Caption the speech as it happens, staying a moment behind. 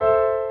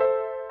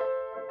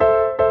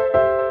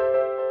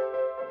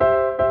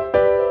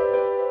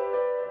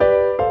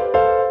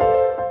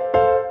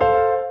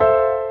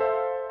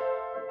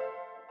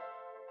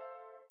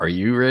Are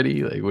you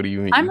ready? Like, what do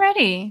you I'm mean?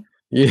 ready.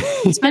 Yeah, you're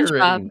ready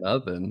SpongeBob.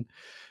 nothing.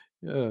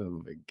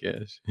 Oh my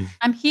gosh.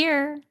 I'm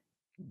here.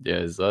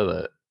 Yeah, I saw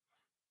that.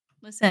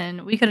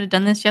 Listen, we could have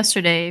done this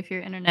yesterday if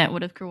your internet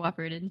would have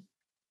cooperated.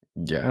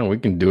 Yeah, we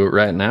can do it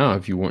right now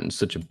if you weren't in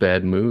such a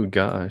bad mood.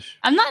 Gosh.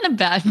 I'm not in a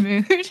bad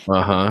mood.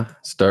 Uh-huh.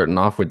 Starting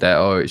off with that.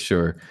 Oh,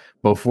 sure.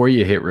 Before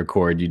you hit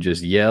record, you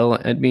just yell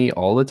at me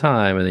all the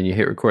time, and then you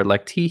hit record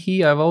like, tee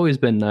hee, I've always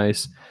been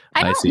nice.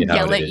 I I see don't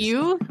how it yell at is.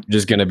 you.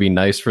 Just gonna be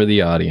nice for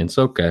the audience.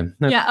 Okay,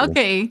 that's Yeah, cool.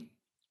 okay.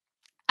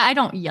 I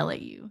don't yell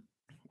at you.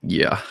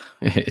 Yeah.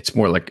 It's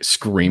more like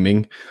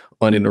screaming,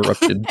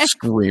 uninterrupted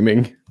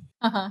screaming.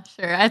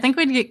 Sure. I think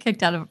we'd get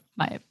kicked out of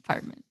my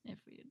apartment if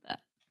we did that.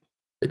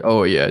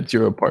 Oh yeah, it's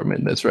your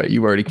apartment. That's right.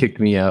 You already kicked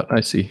me out.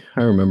 I see.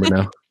 I remember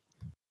now.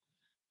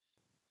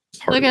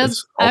 It's Like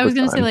heartless all I the was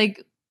gonna say time.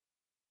 like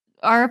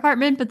our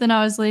apartment, but then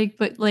I was like,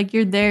 but like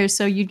you're there,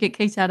 so you'd get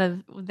kicked out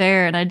of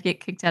there and I'd get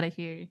kicked out of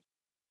here.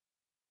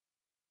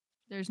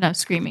 There's no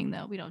screaming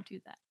though. We don't do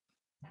that.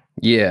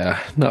 Yeah,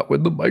 not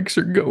when the mics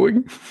are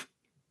going.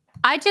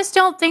 I just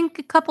don't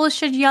think couples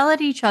should yell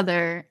at each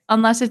other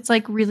unless it's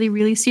like really,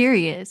 really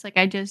serious. Like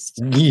I don't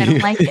Yeah.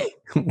 like it.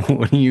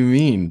 What do you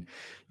mean?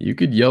 You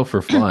could yell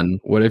for fun.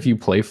 What if you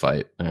play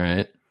fight? All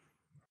right.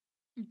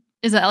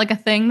 Is that like a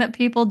thing that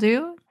people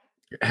do?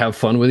 Have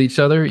fun with each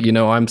other.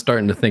 I'm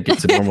starting to think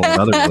it's normal in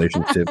other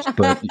relationships,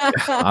 but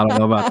I don't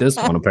know about this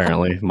one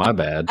apparently. My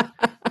bad.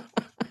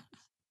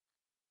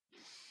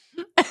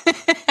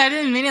 I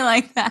didn't mean it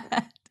like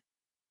that.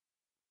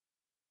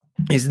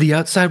 Is the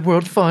outside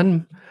world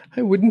fun?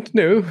 I wouldn't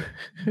know.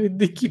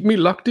 They keep me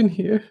locked in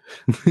here.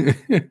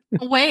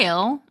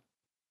 Whale.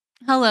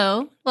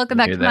 Hello. Welcome You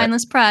back hear to that?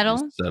 Mindless Just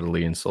Prattle.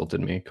 subtly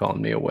insulted me,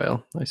 calling me a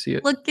whale. I see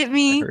it. Look at I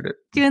me heard it.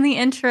 doing the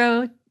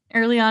intro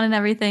early on and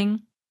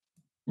everything.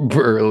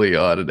 Early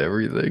on and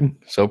everything.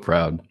 So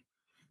proud.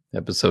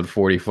 Episode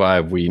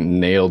 45, we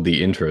nailed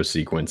the intro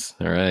sequence.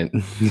 All right.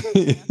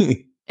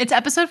 It's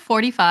episode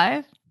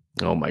 45.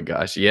 Oh my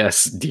gosh.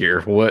 Yes,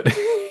 dear. What?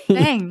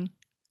 Dang.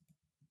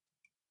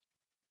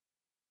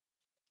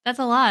 That's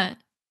a lot.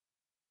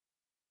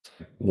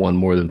 One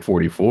more than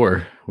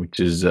 44, which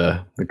is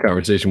the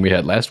conversation we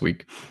had last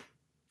week.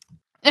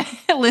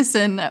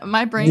 Listen,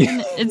 my brain,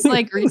 it's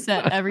like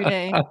reset every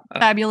day.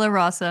 Fabula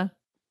rasa.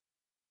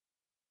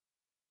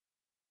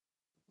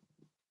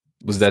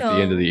 Was that the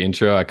end of So, the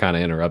intro? I kind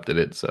of interrupted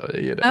it. So,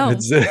 oh,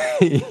 it's,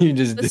 you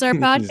just, this is our you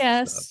just stop.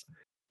 podcast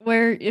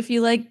where if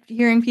you like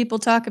hearing people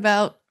talk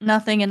about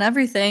nothing and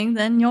everything,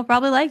 then you'll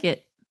probably like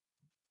it.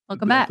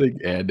 Welcome back. Nothing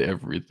and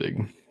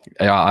everything.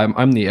 Yeah,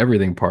 I'm the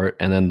everything part,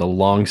 and then the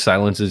long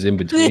silences in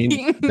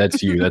between.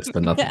 That's you. That's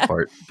the nothing Yeah.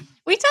 part.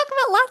 We talk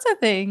about lots of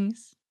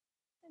things.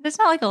 There's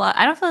not like a lot.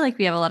 I don't feel like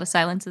we have a lot of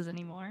silences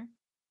anymore.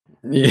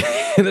 Yeah,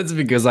 that's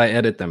because I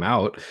edit them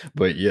out.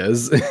 But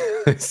yes,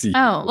 I see.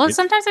 Oh, well,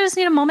 sometimes I just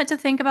need a moment to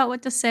think about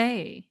what to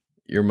say.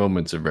 Your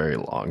moments are very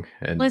long,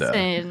 and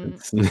Listen,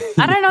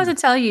 I don't know what to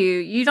tell you.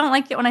 You don't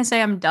like it when I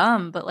say I'm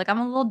dumb, but like I'm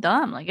a little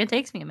dumb. Like it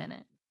takes me a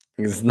minute.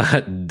 it's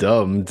not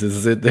dumb to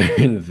sit there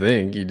and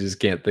think. You just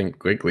can't think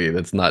quickly.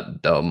 That's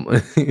not dumb.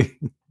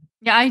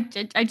 Yeah,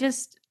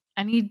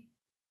 I need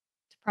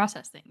to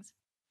process things.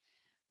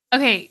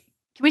 Okay,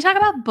 can we talk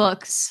about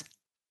books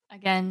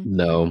again?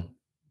 No.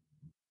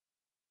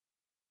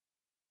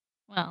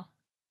 Well,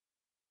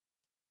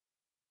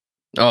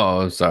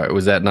 Oh, sorry.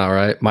 Was that not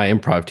right? My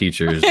improv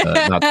teacher is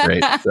not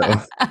great. So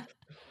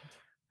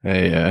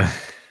I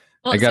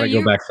well, I so got to go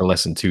you back for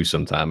lesson 2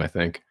 sometime, I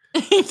think.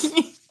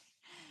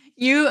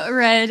 you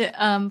read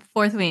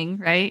Fourth Wing,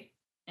 right?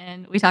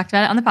 And we talked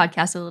about it on the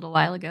podcast a little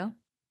while ago.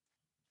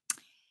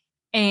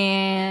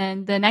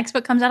 And the next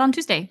book comes out on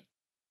Tuesday.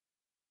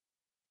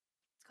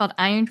 It's called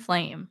Iron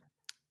Flame.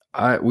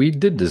 We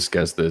did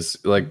discuss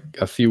this like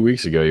a few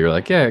weeks ago. You were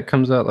like, yeah, it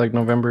comes out like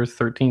November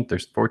 13th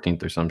or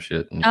 14th or some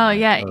shit. And Oh I'm like,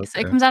 yeah, "Oh, so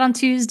it okay." comes out on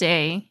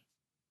Tuesday.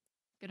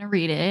 Gonna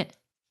read it.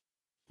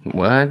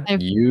 What?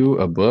 I've You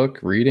a book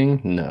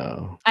reading?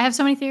 No. I have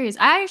so many theories.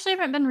 I actually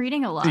haven't been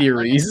reading a lot.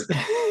 Theories.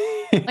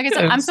 Like I I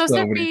said, have so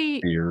many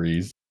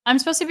theories. I'm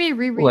supposed to be Like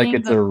rereading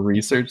it's the a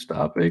research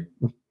topic.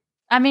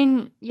 I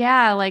mean,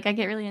 yeah, like I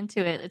get really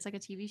into it. It's like a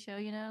TV show,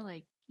 you know?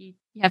 Like you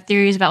have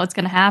theories about what's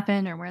gonna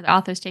happen or where the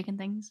author's taking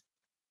things.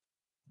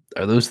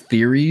 Are those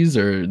theories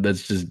or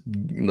that's just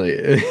like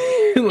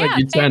like Yeah,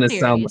 you're trying fan to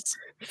sound theories.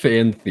 like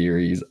fan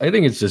theories? I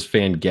think it's just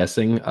fan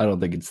guessing. I don't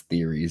think it's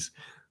theories.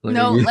 Like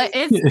No, like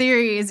it's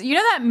theories. You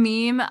know that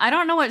meme? I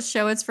don't know what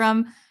show it's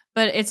from,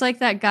 but it's like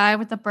that guy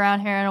with the brown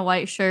hair and a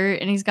white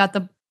shirt, and he's got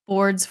the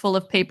boards full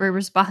of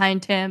papers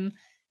behind him,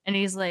 and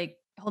he's like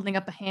holding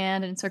up a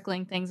hand and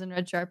circling things in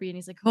red Sharpie, and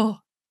he's like, "Oh."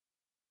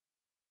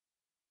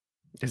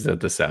 is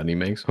that the sound he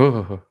makes?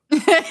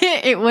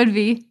 It would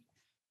be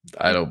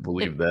I if don't it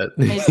believe that.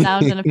 made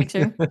sound in a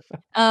picture.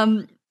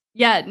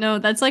 Yeah, no,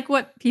 that's like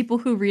what people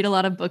who read a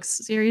lot of books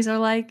series are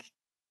like,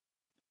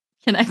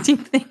 connecting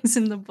things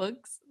in the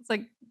books. It's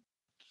like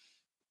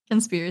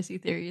conspiracy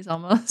theories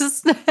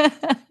almost.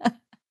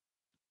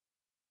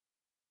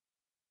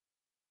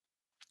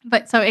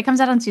 But so it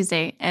comes out on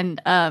Tuesday, and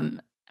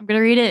I'm gonna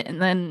read it,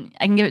 and then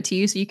I can give it to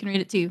you so you can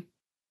read it too.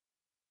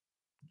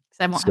 'Cause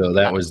I won't have So 2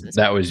 that copies was of this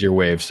that one. was your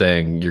way of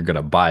saying you're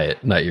gonna buy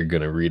it, not you're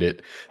gonna read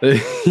it.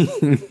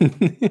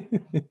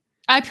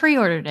 I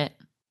pre-ordered it.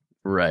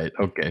 Right,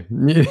 okay.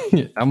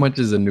 How much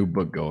is a new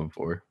book going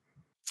for?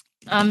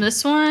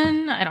 This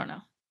one, I don't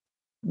know.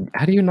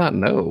 How do you not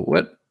know?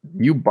 What?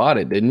 You bought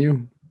it, didn't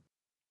you?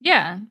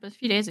 Yeah, but a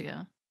few days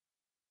ago.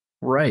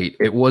 Right.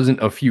 It wasn't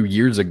a few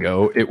years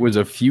ago, it was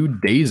a few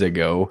days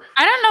ago.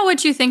 I don't know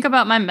what you think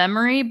about my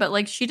memory, but,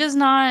 like, she does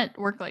not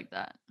work like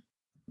that.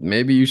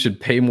 Maybe you should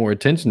pay more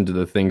attention to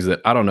the things that,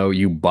 I don't know,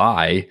 you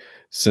buy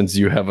since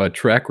you have a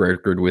track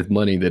record with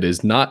money that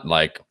is not,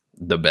 like,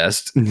 the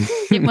best.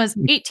 It was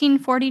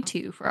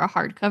 1842 for a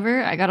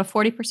hardcover. I got a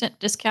 40%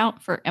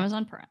 discount for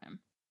Amazon Prime.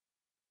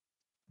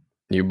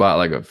 You bought,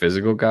 like, a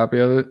physical copy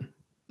of it?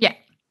 Yeah.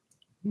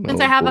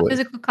 Since I Oh, have a boy.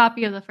 physical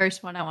copy of the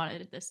first one, I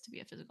wanted this to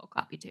be a physical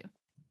copy too.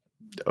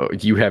 Oh,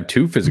 you have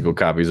 2 physical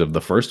copies of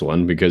the first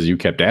one because you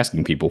kept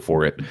asking people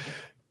for it.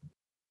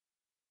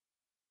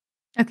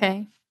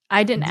 Okay.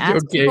 I didn't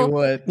ask Okay, people.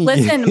 what?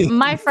 Listen,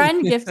 my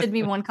friend gifted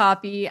me one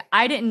copy.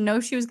 I didn't know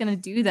she was gonna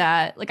do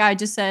that. Like, I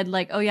just said,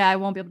 like, "Oh, yeah, I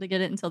won't be able to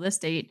get it until this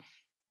date."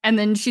 And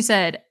then she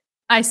said,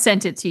 "I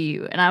sent it to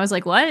you." And I was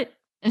like, "What?"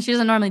 And she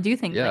doesn't normally do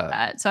things like Yeah,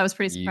 that, so I was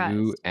pretty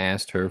you surprised.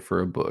 asked her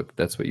for a book.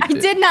 That's what you I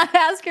did. did not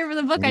ask her for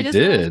the book, I You just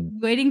was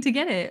did. waiting to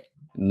get it.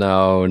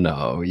 No,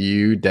 no,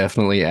 you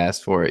definitely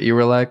asked for it. You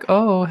were like,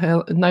 "Oh,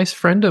 hell, a nice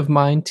friend of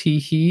mine,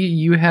 teehee,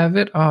 you have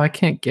it? Oh, I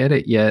can't get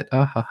it yet.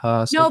 Ah, ha,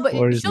 ha, so No, but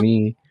poor is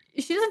me."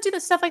 she doesn't do the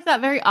stuff like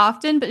that very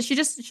often, but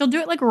she'll do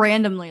it, like,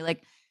 randomly,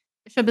 like,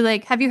 she'll be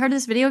like, "Have you heard of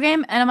this video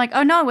game?" And I'm like,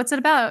 "Oh, no, what's it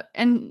about?"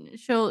 And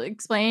she'll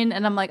explain,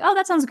 and I'm like, "Oh,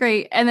 that sounds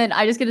great." And then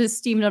I just get a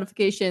Steam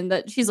notification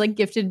that she's, like,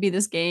 gifted me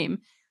this game.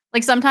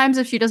 Like, sometimes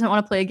if she doesn't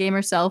wanna play a game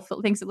herself,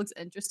 but thinks it looks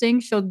interesting,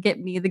 she'll get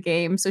me the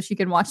game so she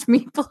can watch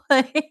me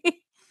play.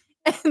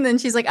 And then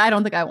she's like, "I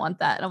don't think I want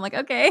that." And I'm like,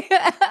 "Okay."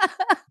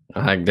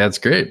 Like, that's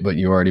great, but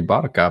you already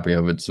bought a copy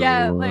of it, so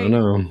Yeah, I don't like,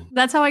 know.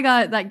 that's how I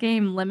got that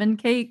game Lemon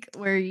Cake,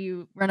 where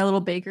you run a little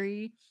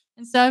bakery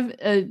and stuff.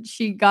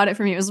 She got it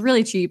for me. It was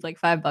really cheap, like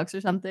 $5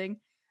 or something.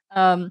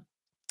 Um,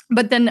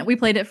 but then we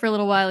played it for a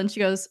little while, and she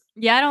goes,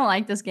 "Yeah, I don't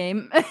like this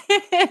game."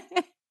 I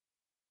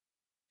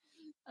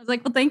was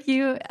like, "Well, thank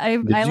you. I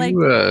Did liked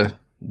you, it."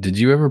 did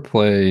you ever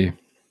play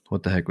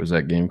what the heck was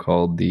that game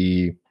called?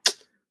 The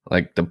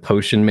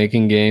potion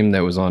making game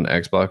that was on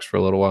Xbox for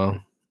a little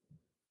while?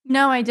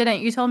 No, I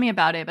didn't. You told me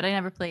about it, but I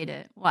never played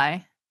it.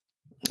 Why?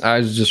 I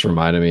was just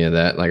reminded me of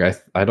that. Like,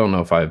 I don't know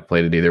if I've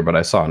played it either, but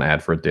I saw an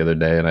ad for it the other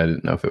day, and I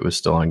didn't know if it was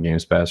still on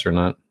Games Pass or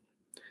not.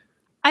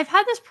 I've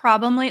had this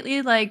problem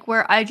lately, like,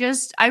 where I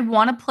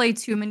wanna play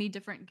too many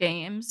different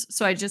games,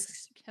 so I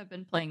just have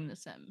been playing The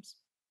Sims.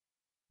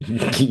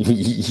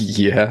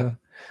 Yeah.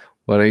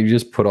 Why don't you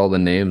just put all the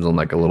names on,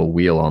 like, a little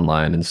wheel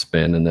online and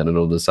spin, and then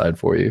it'll decide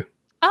for you?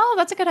 Oh,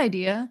 that's a good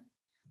idea.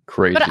 But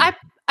Crazy.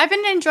 I've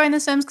been enjoying The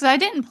Sims because I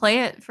didn't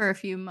play it for a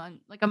few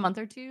months, like a month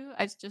or 2.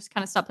 I just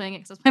kinda stopped playing it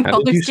because it's my How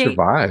did you Baldur's Gate.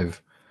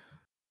 survive?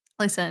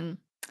 Listen,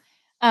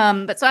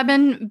 but so I've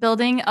been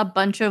building a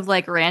bunch of,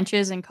 like,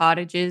 ranches and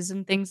cottages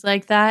and things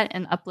like that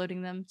and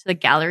uploading them to the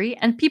gallery,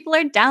 and people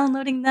are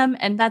downloading them,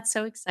 and that's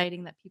so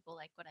exciting that people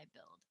like what I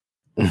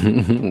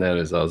build. That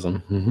is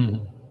awesome.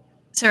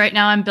 So right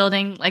now I'm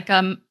building, like,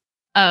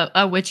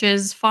 a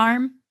witch's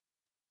farm,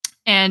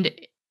 and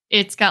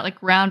it's got,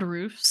 like, round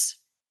roofs,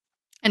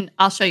 and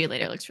I'll show you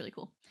later, it looks really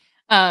cool.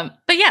 But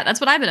yeah, that's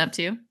what I've been up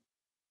to.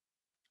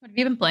 What have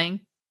you been playing?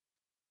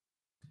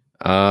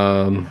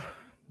 Um,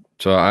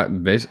 so I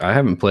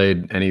haven't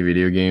played any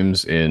video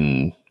games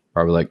in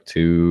probably like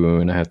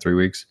 2.5, 3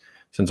 weeks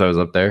since I was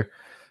up there.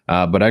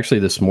 But actually,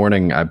 this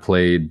morning I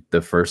played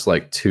the first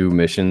like 2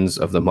 missions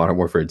of the Modern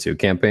Warfare 2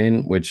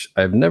 campaign, which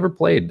I've never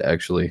played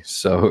actually.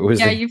 So it was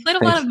Yeah, you've played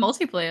a lot nice. of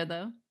multiplayer,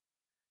 though.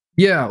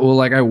 Yeah, well,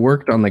 like I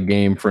worked on the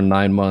game for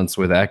 9 months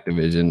with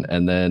Activision,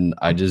 and then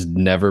I just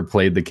never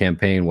played the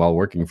campaign while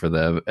working for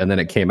them. And then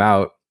it came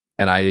out,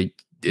 and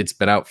it's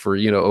been out for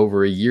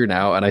over a year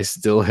now, and I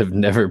still have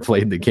never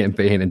played the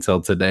campaign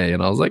until today.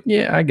 And I was like,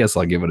 yeah, I guess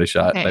I'll give it a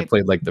shot. And I Okay,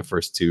 played like the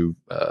first 2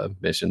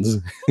 missions.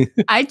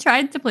 I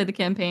tried to play the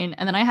campaign,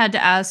 and then I had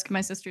to ask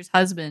my sister's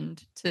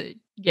husband to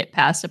get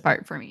past a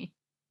part for me.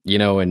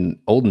 In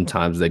olden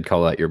times, they'd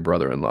call that your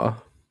brother-in-law.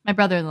 My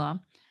brother-in-law.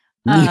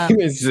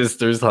 His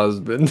sister's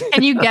husband.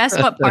 Can you guess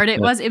what part it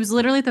was? It was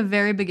literally at the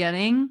very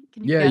beginning.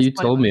 Can you Yeah, guess you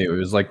what it told was? me it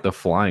was like the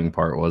flying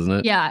part, wasn't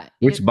it? Yeah,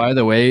 Which, by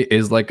the way,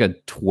 is like a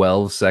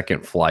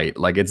 12-second flight.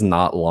 Like, it's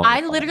not long I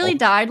at literally all.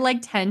 died like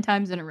 10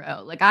 times in a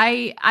row. Like,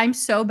 I'm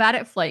so bad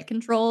at flight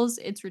controls,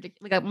 it's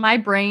ridiculous. Like, my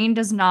brain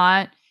does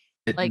not,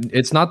 like,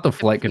 It's not the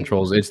flight compute.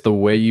 controls, it's the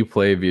way you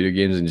play video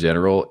games in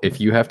general. If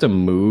you have to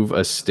move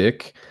a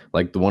stick,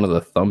 like one of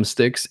the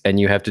thumbsticks, and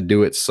you have to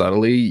do it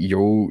subtly,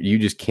 you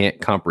just can't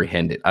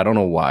comprehend it. I don't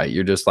know why.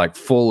 You're just like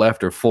full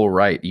left or full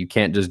right. You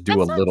can't just do a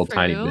That's not little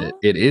tiny bit. true.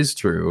 It is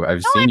true.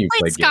 I've No, I seen you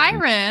play played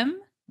games. Skyrim.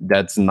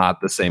 that's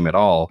not the same at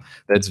all.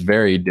 That's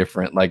very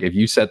different. Like if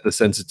you set the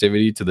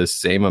sensitivity to the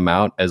same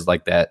amount as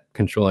like that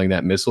controlling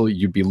that missile,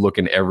 you'd be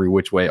looking every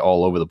which way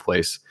all over the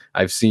place.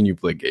 I've seen you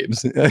play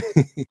games.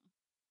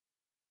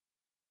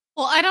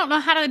 Well, I don't know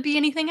how to be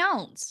anything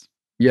else.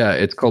 Yeah,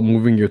 it's called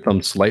moving your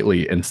thumb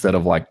slightly instead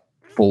of like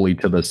fully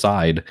to the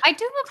side. I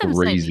do love them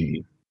slightly.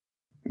 Crazy.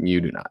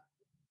 You do not.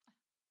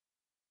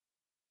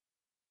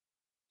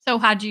 So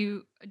did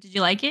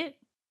you like it?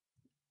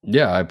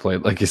 Yeah, I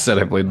played, like you said,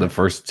 I played the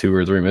first 2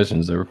 or 3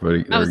 missions. They Oh,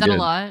 were was that a good.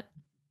 lot?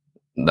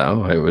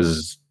 No,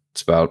 it's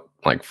about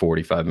like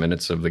 45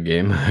 minutes of the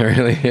game,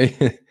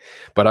 really.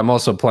 But I'm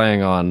also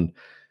playing on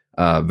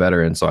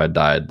veteran, so I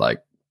died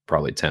like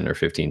probably 10 or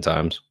 15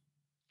 times.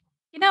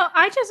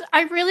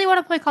 I really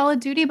wanna play Call of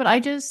Duty, but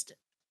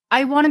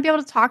I wanna be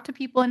able to talk to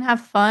people and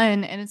have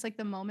fun, and it's like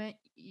the moment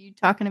you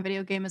talk in a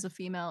video game as a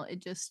female, it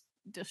just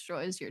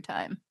destroys your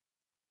time.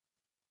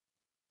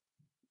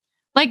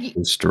 Like,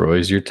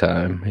 Destroys your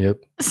time.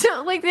 Yep.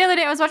 so, like, the other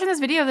day, I was watching this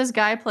video of this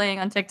guy playing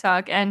on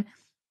TikTok, and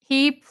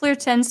he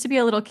pretends to be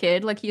a little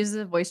kid, like, he uses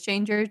a voice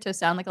changer to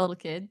sound like a little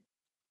kid.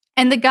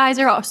 And the guys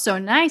are all so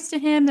nice to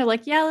him. They're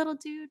like, "Yeah, little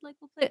dude, like,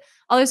 we'll play,"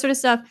 all this sort of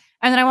stuff.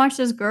 And then I watch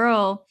this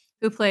girl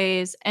who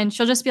plays, and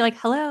she'll just be like,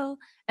 "Hello."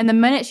 And the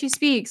minute she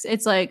speaks,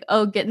 it's like,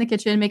 "Oh, get in the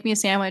kitchen, make me a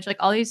sandwich," like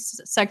all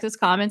these sexist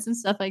comments and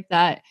stuff like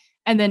that.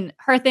 And then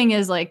her thing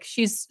is like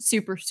she's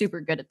super, super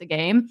good at the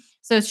game.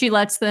 So she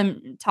lets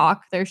them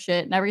talk their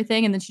shit and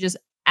everything, and then she just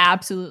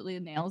absolutely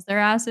nails their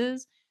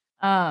asses.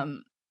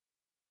 Um,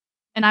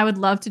 and I would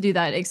love to do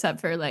that, except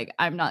for like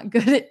I'm not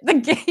good at the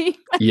game.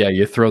 Yeah,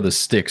 you throw the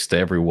sticks to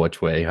every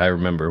which way. I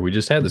remember we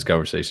just had this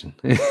conversation.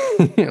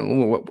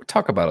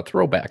 Talk about a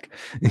throwback.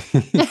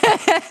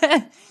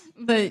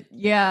 But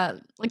yeah,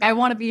 like I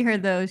wanna be her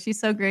though, she's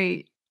so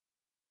great.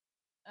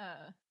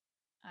 Uh,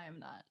 I am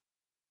not.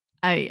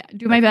 I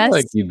do I my feel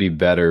like best. you'd be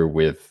better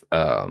with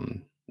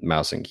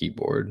mouse and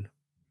keyboard.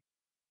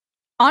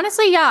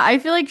 Honestly, yeah, I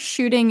feel like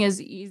shooting is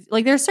easy.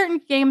 Like there's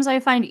certain games I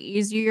find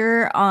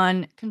easier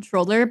on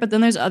controller, but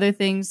then there's other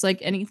things like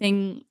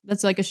anything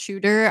that's like a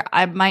shooter,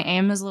 my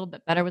aim is a little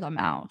bit better with a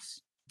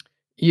mouse.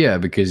 Yeah,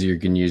 because you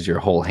can use your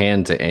whole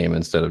hand to aim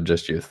instead of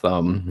just your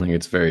thumb. Like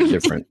it's very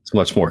different. It's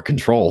much more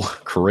control,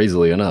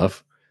 crazily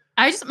enough.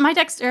 My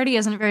dexterity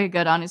isn't very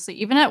good, honestly.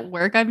 Even at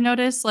work, I've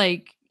noticed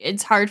like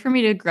it's hard for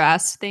me to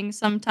grasp things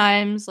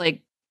sometimes.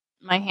 Like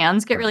my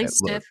hands get really Okay,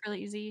 look. stiff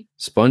really easy.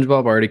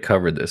 SpongeBob already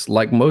covered this.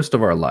 Like most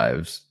of our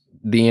lives,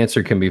 the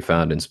answer can be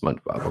found in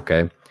SpongeBob,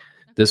 okay?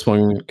 This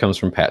one comes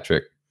from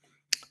Patrick.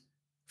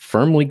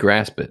 Firmly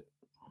grasp it.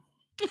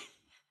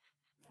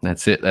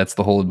 That's it. That's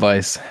the whole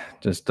advice.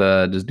 Just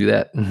do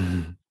that.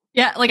 I'm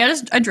Yeah, like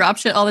I drop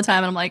shit all the time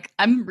and I'm like,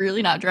 I'm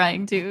really not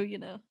trying to.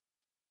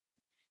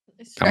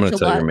 I stretch gonna a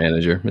tell your lot.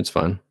 manager. It's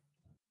fine.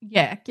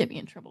 Yeah, get me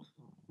in trouble.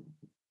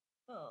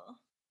 Oh.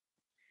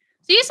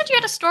 So you said you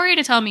had a story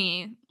to tell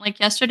me like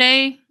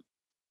yesterday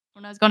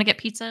when I was going to get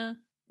pizza.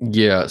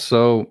 Yeah,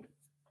 so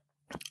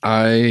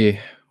I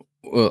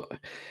well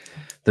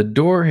the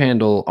door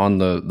handle on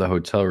the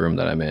hotel room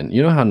that I'm in.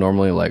 You know how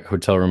normally like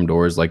hotel room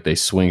doors like they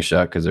swing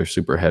shut because they're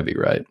super heavy,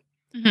 right?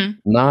 Mhm.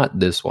 Not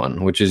this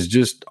one, which is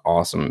just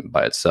awesome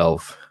by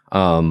itself.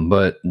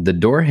 But the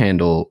door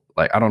handle,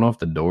 like I don't know if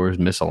the door is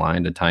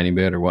misaligned a tiny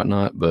bit or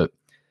whatnot, but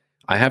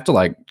I have to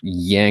like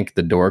yank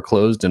the door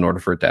closed in order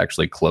for it to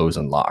actually close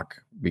and lock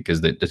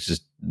because it's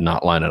just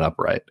not lining up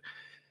right.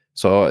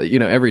 So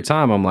every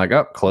time I'm like,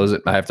 oh, close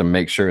it. I have to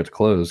make sure it's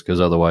closed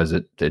because otherwise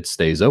it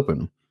stays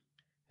open.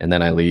 And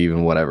then I leave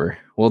and whatever.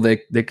 Well, they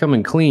come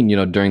and clean,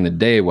 during the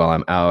day while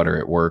I'm out or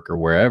at work or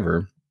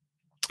wherever,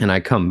 and I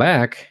come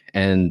back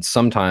and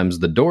sometimes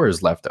the door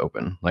is left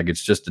open. Like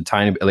it's just a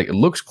tiny bit, like it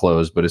looks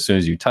closed, but as soon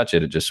as you touch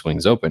it, it just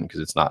swings open because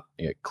it's not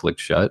clicked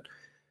shut.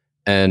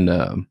 And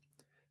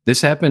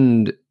this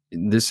happened.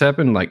 This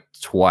happened like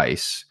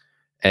twice,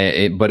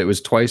 but it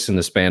was twice in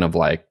the span of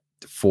like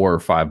 4 or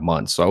 5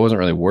 months. So I wasn't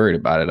really worried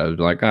about it. I was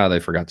like, they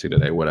forgot to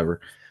today,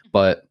 whatever.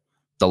 But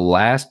the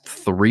last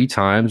 3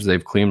 times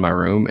they've cleaned my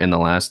room in the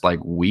last like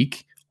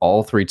week,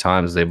 all 3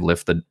 times they've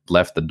left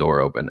the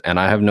door open, and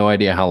I have no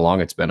idea how long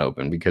it's been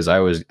open because I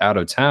was out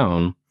of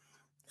town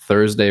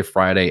Thursday,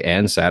 Friday,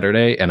 and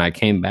Saturday, and I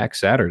came back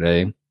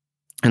Saturday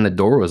and the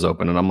door was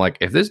open. And I'm like,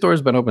 if this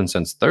door's been open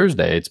since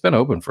Thursday, it's been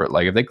open for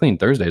like if they cleaned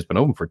Thursday, it's been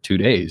open for 2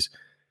 days.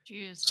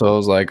 Jeez. So I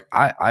was like,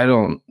 I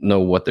don't know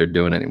what they're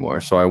doing anymore.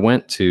 So I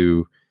went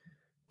to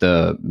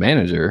the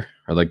manager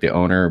or like the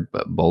owner,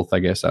 but both, I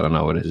guess. I don't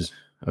know what his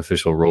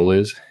official role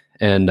is.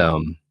 And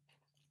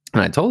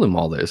I told him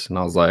all this, and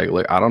I was like,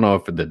 "Look, I don't know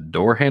if the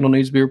door handle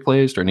needs to be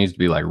replaced or it needs to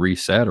be like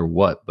reset or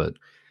what, but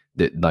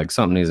like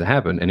something needs to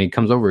happen." And he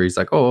comes over, he's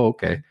like, "Oh,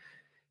 okay."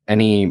 And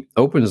he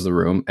opens the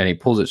room and he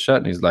pulls it shut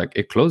and he's like,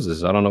 "It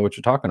closes. I don't know what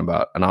you're talking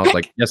about." And I was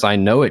like, "Yes, I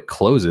know it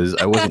closes.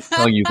 I wasn't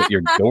telling you that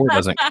your door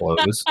doesn't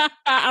close."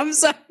 I'm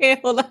sorry.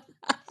 Hold on.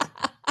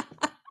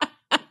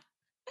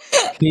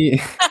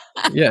 He,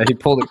 yeah, he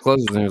pulled it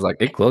closes and he was like,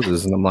 "It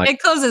closes," and I'm like, It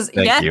closes.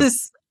 "Thank you."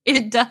 Yes.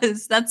 It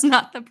does. That's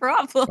not the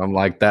problem. I'm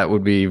like, that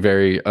would be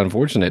very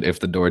unfortunate if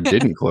the door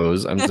didn't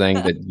close. I'm saying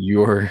that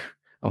you're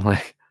I'm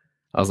like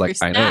I was Your like,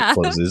 I know it staff.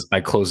 closes.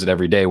 I close it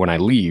every day when I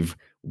leave,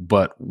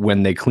 but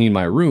when they clean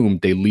my room,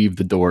 they leave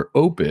the door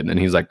open. And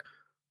he's like,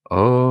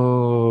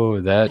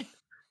 "Oh,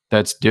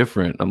 that's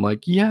different." I'm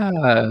like,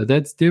 "Yeah,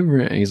 that's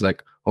different." And he's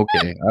like,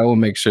 "Okay, I will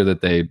make sure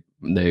that they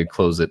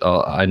close it.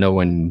 I know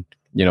when,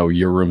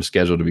 your room's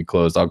scheduled to be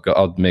closed.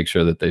 I'll make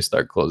sure that they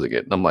start closing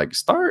it." And I'm like,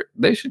 "Start?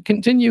 They should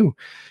continue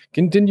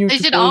They to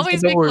should close the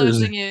always be doors."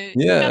 closing it.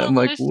 You Yeah, gotta I'm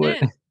let like, us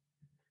 "What?" in.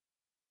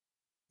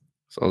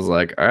 So I was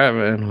like, "All right,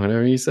 man,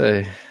 whatever you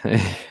say."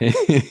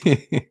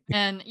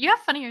 And you have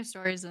funnier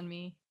stories than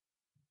me.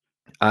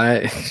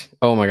 I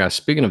oh my gosh,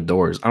 speaking of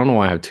doors, I don't know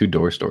why I have 2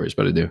 door stories,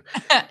 but I do.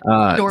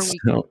 Door weekend.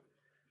 So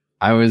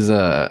I was,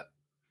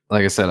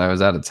 like I said, I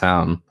was out of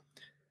town,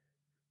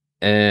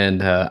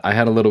 and, I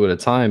had a little bit of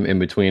time in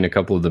between a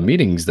couple of the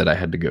meetings that I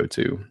had to go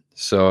to.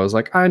 So I was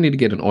like, "I need to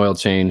get an oil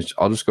change.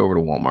 I'll just go over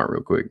to Walmart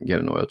real quick and get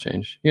an oil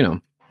change," you know?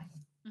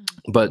 Mhm.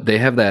 But they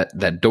have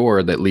that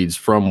door that leads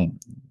from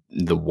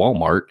the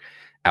Walmart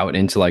out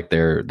into, like,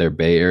 their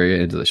bay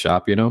area into the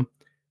shop,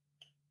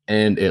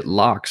 and it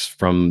locks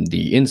from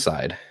the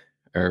inside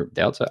or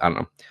the outside. I don't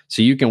know.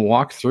 So you can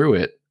walk through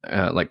it,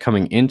 like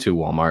coming into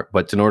Walmart,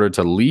 but in order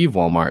to leave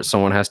Walmart,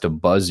 someone has to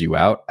buzz you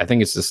out. I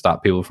think it's to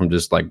stop people from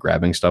just like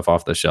grabbing stuff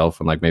off the shelf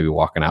and like maybe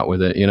walking out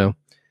with it.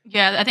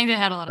 Yeah, I think they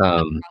had a lot of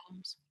theft Um,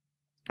 problems.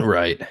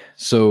 right.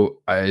 So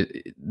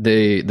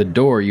the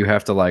door you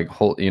have to like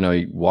hold,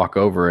 you walk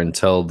over and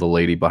tell the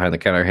lady behind the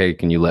counter, "Hey,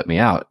 can you let me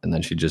out?" And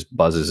then she just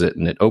buzzes it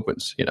and it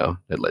opens.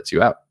 It lets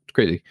you out. It's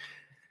crazy.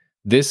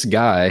 This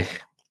guy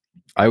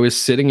I was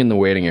sitting in the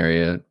waiting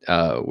area,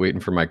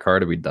 waiting for my car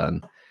to be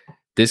done.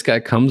 This guy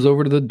comes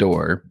over to the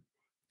door.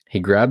 He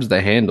grabs the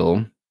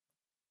handle.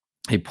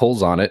 He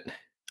pulls on it.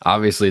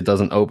 Obviously, it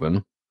doesn't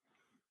open.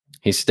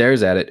 He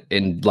stares at it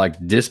in like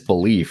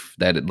disbelief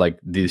that like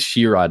the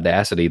sheer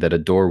audacity that a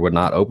door would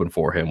not open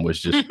for him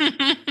was just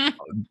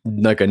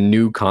like a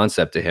new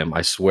concept to him,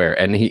 I swear.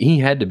 And he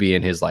had to be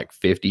in his like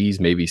 50s,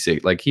 maybe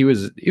six. Like he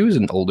was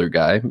an older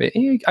guy.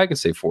 I could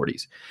say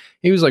 40s.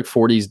 He was like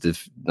 40s to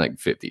like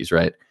 50s,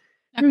 right?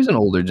 He was an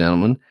older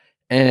gentleman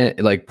and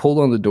like pulled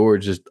on the door,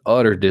 just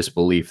utter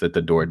disbelief that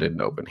the door didn't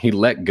open. He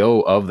let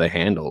go of the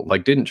handle,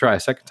 like didn't try a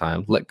second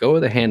time, let go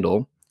of the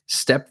handle,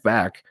 stepped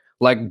back,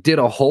 like did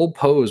a whole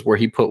pose where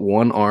he put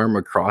one arm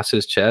across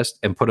his chest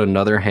and put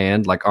another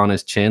hand like on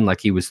his chin,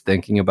 like he was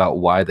thinking about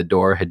why the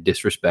door had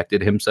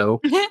disrespected him so.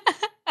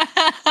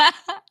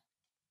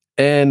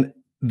 And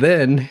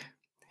then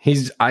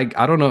I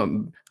don't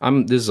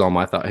know. This is all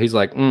my thought. He's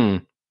like,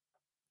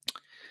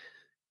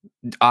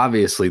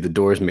 obviously the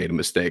door's made a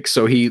mistake.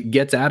 So he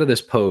gets out of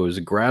this pose,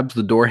 grabs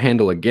the door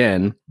handle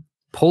again,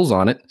 pulls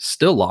on it,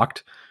 still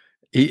locked.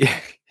 He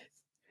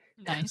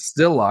Nice.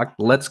 still locked,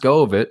 lets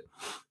go of it.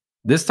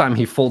 This time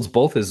he folds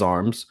both his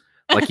arms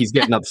like he's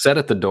getting upset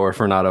at the door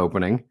for not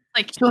opening.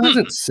 Like, Still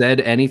hasn't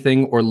said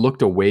anything or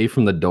looked away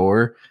from the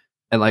door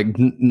and like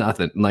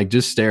nothing, like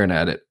just staring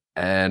at it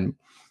and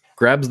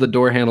grabs the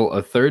door handle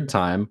a third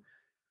time,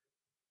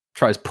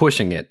 tries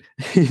pushing it.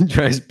 He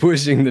tries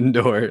pushing the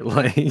door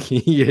like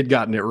he had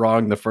gotten it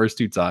wrong the first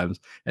 2 times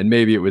and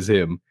maybe it was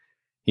him.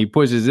 He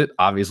pushes it,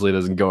 obviously it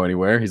doesn't go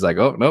anywhere. He's like,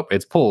 "Oh, nope,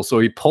 it's pulled." So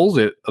he pulls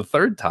it a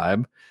third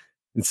time.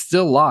 It's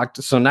still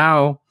locked. So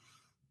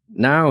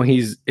now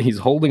he's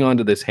holding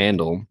onto this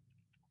handle,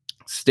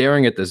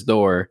 staring at this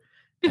door,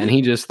 and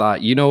he just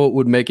thought, "You know what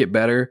would make it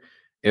better?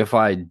 If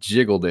I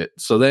jiggled it."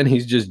 So then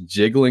he's just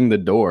jiggling the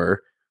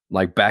door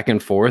like back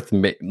and forth,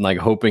 like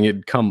hoping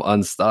it'd come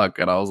unstuck.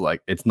 And I was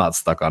like, "It's not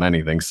stuck on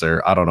anything,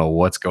 sir. I don't know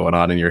what's going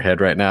on in your head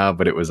right now,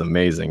 but it was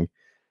amazing."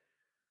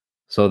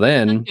 So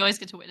then you always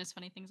get to witness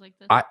funny things like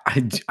this.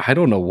 I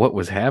don't know what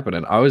was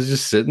happening. I was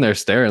just sitting there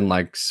staring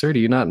like, "Sir, do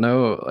you not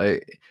know?"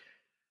 Like,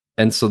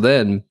 and so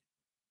then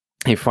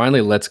he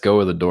finally lets go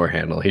of the door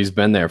handle. He's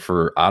been there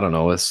for, I don't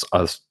know,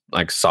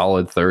 like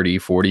solid 30,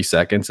 40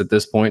 seconds at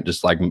this point,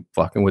 just like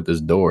fucking with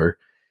this door.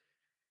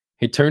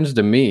 He turns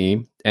to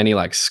me and he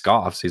like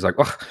scoffs. He's like,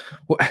 "Oh,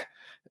 what?"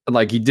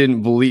 Like he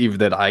didn't believe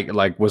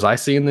that was I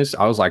seeing this?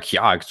 I was like,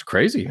 "Yeah, it's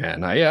crazy,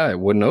 man. Yeah, it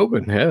wouldn't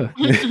open." Yeah.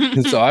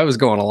 And so I was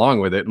going along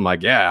with it. I'm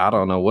like, "Yeah, I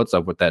don't know what's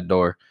up with that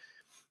door."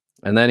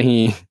 And then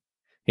he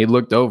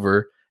looked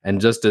over,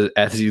 and just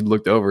as he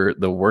looked over,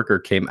 the worker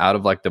came out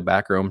of like the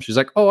back room. She's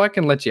like, "Oh, I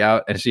can let you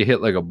out," and she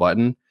hit like a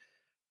button.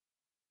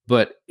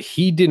 But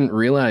he didn't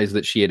realize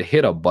that she had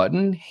hit a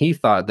button. He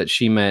thought that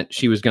she meant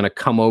she was going to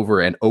come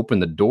over and open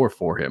the door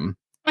for him.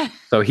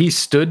 So he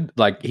stood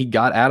like he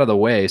got out of the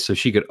way so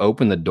she could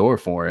open the door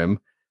for him.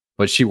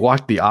 But she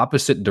walked the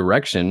opposite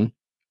direction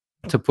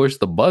to push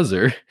the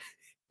buzzer.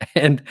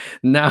 And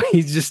now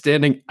he's just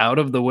standing out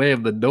of the way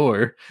of the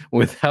door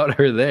without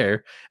her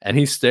there. And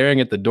he's staring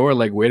at the door,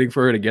 like waiting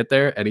for her to get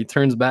there. And he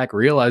turns back,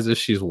 realizes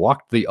she's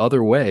walked the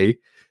other way,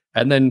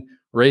 and then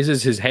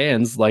raises his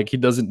hands like he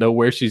doesn't know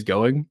where she's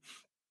going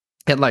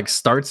and like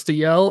starts to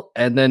yell.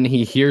 And then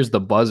he hears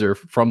the buzzer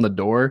from the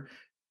door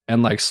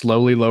and like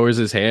slowly lowers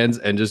his hands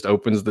and just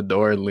opens the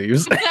door and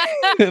leaves.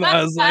 And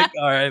I was like,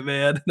 "All right,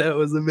 man, that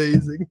was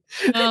amazing."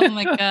 Oh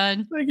my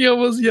god. Like, he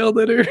almost yelled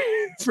at her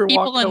for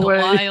People walking in the away.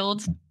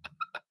 wild.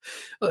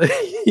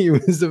 He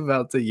was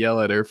about to yell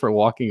at her for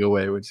walking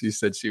away when she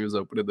said she was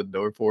opening the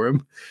door for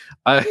him.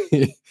 I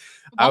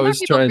I Walmart was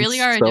people trying really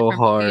are a so different breed,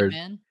 hard.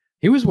 man.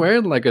 He was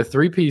wearing, like, a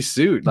three-piece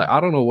suit, like, I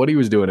don't know what he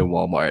was doing in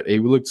Walmart. He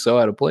looked so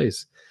out of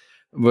place.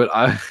 But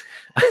I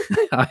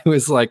I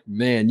was like,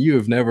 "Man, you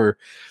have never,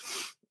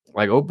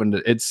 like, opened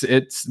it."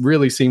 It's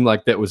really seemed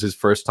like that was his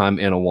first time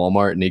in a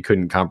Walmart, and he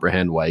couldn't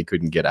comprehend why he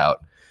couldn't get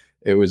out.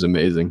 It was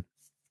amazing.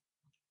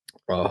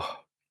 Oh,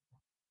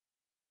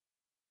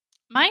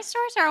 My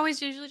stories are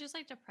always usually just,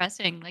 like,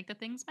 depressing, like, the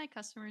things my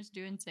customers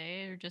do and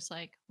say are just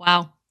like,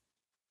 "Wow,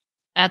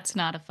 that's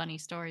not a funny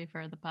story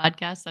for the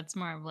podcast, that's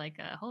more of like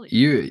a holy."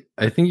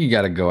 I think you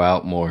gotta go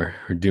out more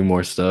or do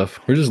more stuff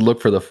or just look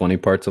for the funny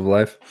parts of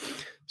life.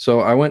 So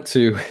I went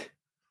to,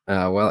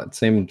 well,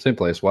 same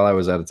place while I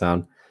was out of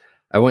town.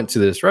 I went to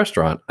this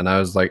restaurant and I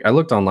was like, I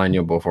looked online,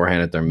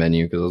 beforehand at their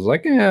menu because I was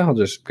like, yeah, I'll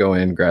just go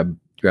in, grab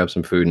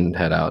some food and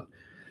head out,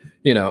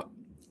 you know.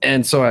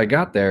 And so I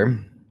got there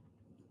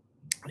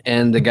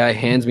and the guy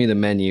hands me the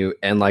menu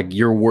and like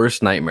your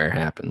worst nightmare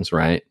happens,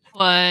 right?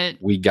 What?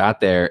 We got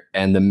there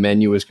and the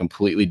menu was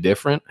completely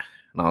different.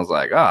 And I was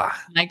like, My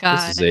this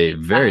god, is I a hate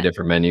very that.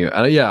 different menu.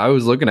 Yeah, I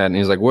was looking at it and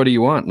he's like, what do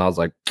you want? And I was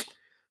like,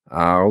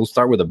 we'll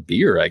start with a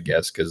beer, I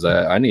guess, because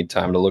I need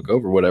time to look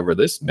over whatever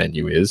this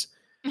menu is.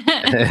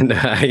 And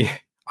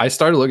I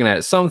started looking at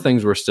it. Some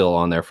things were still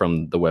on there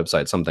from the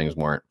website, some things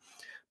weren't.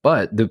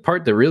 But the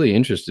part that really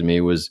interested me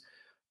was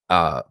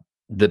uh,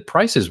 the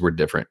prices were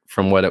different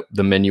from what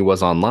the menu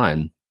was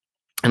online.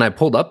 And I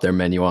pulled up their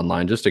menu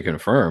online just to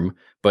confirm,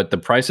 but the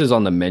prices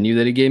on the menu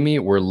that he gave me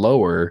were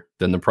lower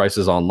than the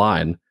prices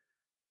online.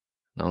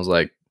 And I was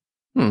like,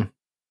 hmm.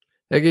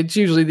 Like it's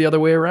usually the other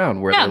way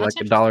around where Yeah, they're that's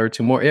like a interesting. dollar or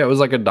two more. Yeah, it was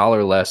like a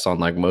dollar less on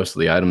like most of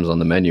the items on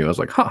the menu. I was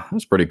like, huh,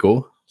 that's pretty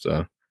cool.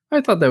 So I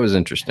thought that was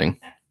interesting.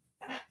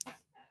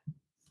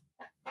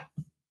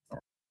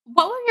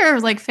 What were your,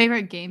 like,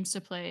 favorite games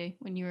to play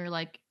when you were,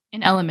 like,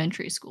 in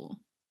elementary school?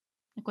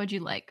 Like, what'd you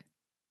like?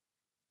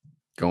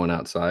 Going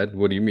outside?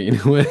 What do you mean?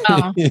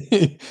 Oh,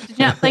 did you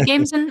not play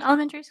games in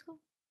elementary school?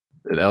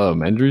 In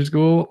elementary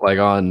school, like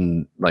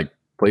on like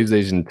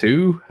PlayStation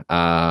 2,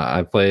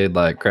 I played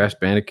like Crash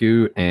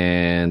Bandicoot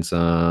and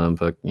some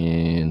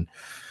fucking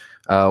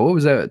what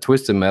was that?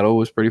 Twisted Metal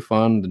was pretty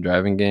fun. The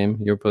driving game.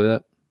 You ever play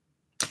that?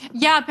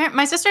 Yeah,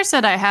 my sister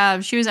said I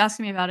have. She was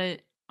asking me about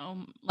it,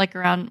 like,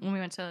 around when we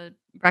went to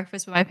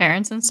breakfast with my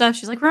parents and stuff.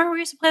 She's like, "Remember we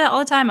used to play that all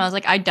the time?" I was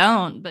like, "I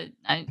don't," but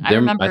I I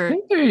remember.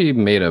 think they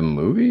made a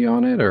movie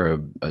on it or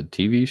a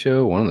TV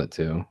show, one of the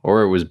two,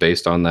 or it was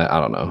based on that.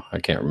 I don't know. I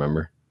can't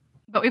remember.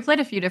 But we played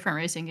a few different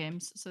racing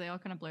games, so they all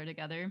kind of blur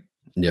together.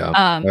 Yeah,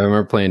 I Um,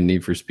 remember playing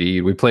Need for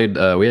Speed. We played.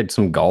 We had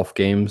some golf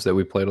games that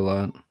we played a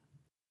lot. do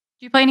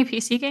you play any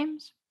PC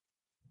games?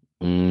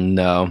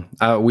 No,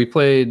 we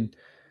played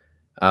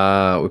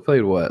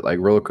what? Like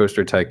Roller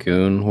Coaster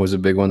Tycoon was a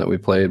big one that we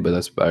played, but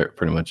that's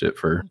pretty much it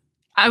for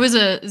I was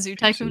a Zoo PC.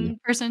 Tycoon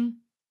person.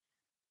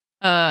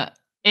 Uh,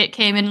 it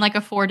came in like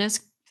a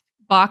 4-disc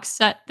box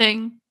set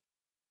thing,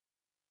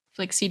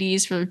 like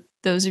CDs for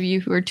those of you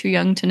who are too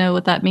young to know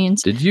what that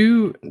means.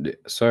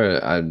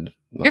 Sorry, I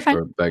You're fine.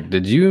 wrote back.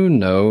 Did you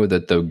know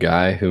that the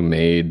guy who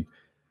made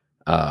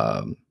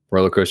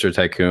Roller Coaster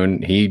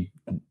Tycoon,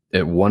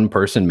 one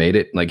person made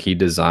it, like he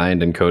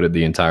designed and coded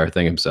the entire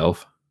thing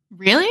himself?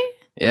 Really?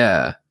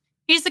 Yeah,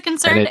 He's the and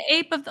concerned it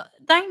ape of the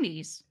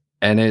 90s.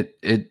 and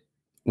it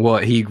well,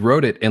 he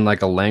wrote it in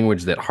like a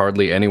language that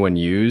hardly anyone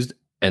used,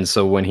 and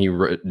so when he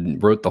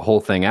wrote the whole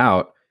thing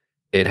out,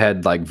 it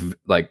had like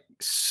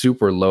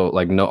super low,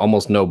 like no,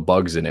 almost no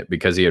bugs in it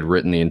because he had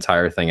written the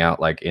entire thing out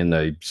like in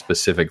a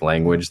specific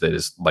language that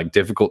is like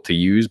difficult to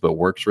use but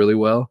works really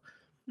well.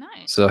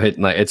 Nice. So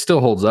it still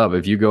holds up.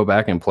 If you go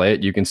back and play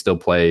it, you can still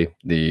play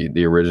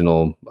the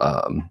original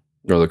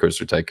Roller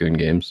Coaster Tycoon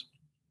games.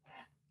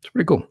 It's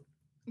pretty cool.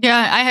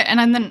 Yeah,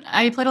 and then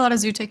I played a lot of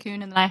Zoo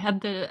Tycoon, and then I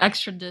had the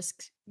extra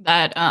disc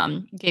that,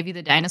 gave you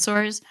the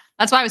dinosaurs.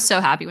 That's why I was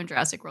so happy when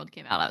Jurassic World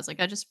came out. I was like,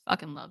 "I just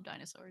fucking love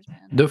dinosaurs, man."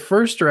 The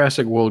first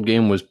Jurassic World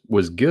game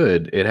was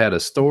good. It had a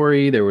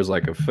story. There was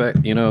like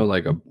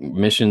like a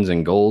missions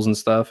and goals and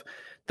stuff.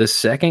 The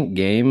second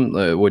game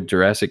with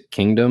Jurassic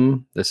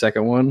Kingdom, the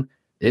second one,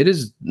 it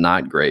is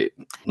not great.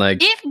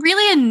 Like It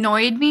really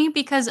annoyed me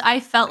because I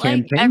felt like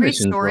campaign every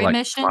missions were story like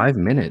mission. 5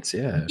 minutes.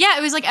 Yeah. Yeah,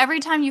 it was like every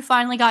time you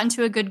finally got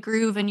into a good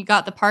groove and you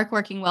got the park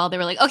working well, they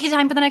were like, "Okay,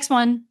 time for the next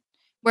one."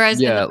 Whereas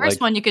in the Yeah, first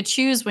like one, you could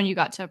choose when you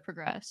got to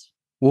progress.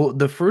 well,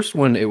 the first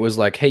one, it was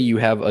like, hey, you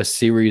have a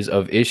series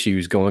of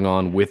issues going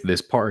on with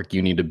this park.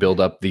 You need to build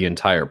up the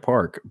entire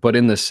park. But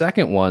in the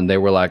second one, they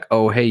were like,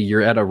 oh, hey,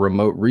 you're at a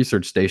remote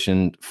research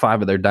station.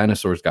 5 of their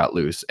dinosaurs got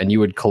loose. And you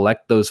would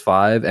collect those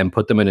 5 and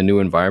put them in a new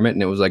environment.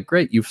 And it was like,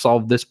 great, you've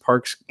solved this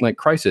park's like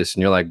crisis.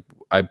 And you're like,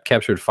 I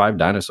captured 5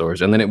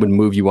 dinosaurs. And then it would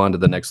move you on to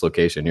the next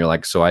location. You're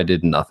like, so I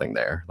did nothing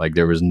there. Like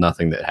there was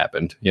nothing that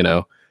happened, you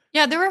know?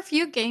 Yeah, there were a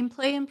few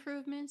gameplay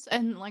improvements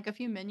and, like, a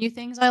few menu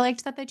things I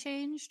liked that they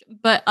changed,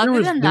 but There other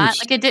was than new that, s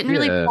like, it didn't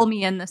really Yeah. pull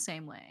me in the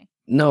same way.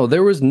 No,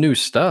 there was new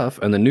stuff,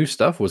 and the new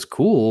stuff was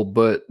cool,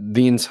 but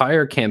the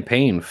entire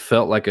campaign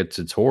felt like a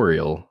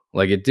tutorial.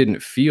 Like, it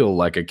didn't feel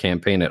like a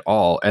campaign at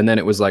all, and then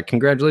it was like,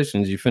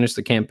 "Congratulations, you finished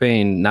the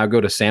campaign, now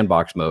go to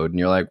sandbox mode," and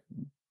you're like,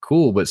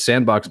 "Cool," but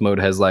sandbox mode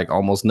has, like,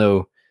 almost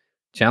no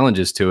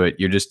challenges to it.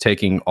 You're just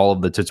taking all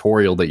of the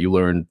tutorial that you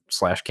learned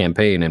slash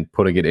campaign and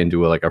putting it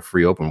into, like, a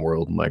free open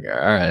world. I'm like,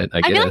 "Alright, I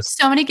I feel like guess."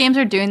 so many games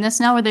are doing this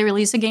now where they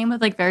release a game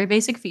with, like, very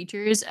basic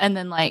features, and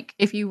then, like,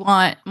 if you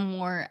want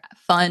more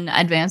fun,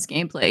 advanced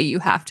gameplay, you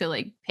have to,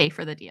 like, pay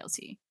for the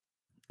DLC.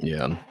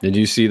 Yeah. Did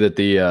you see that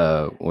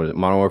the, what is it,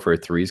 Modern Warfare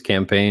 3's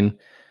campaign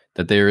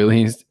that they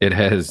released,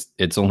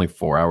 it's only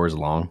 4 hours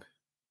long?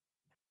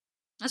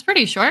 That's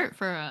pretty short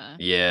for a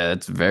Yeah,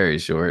 it's very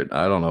short.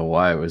 I don't know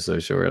why it was so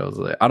short. I was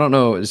like, I don't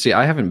know. See,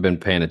 I haven't been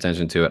paying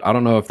attention to it. I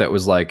don't know if that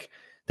was like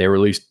they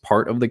released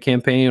part of the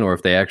campaign or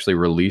if they actually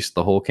released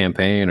the whole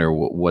campaign or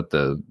what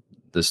the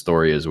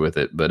story is with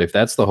it. But if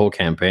that's the whole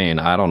campaign,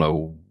 I don't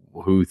know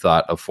who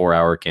thought a 4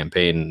 hour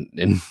campaign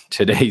in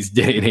today's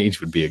day and age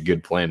would be a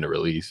good plan to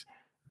release.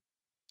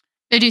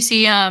 Did you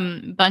see,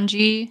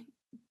 Bungie,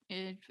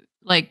 it,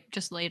 like,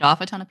 just laid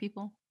off a ton of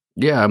people?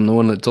 Yeah, I'm the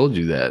one that told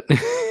you that.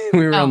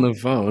 We were on Oh, the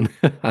phone.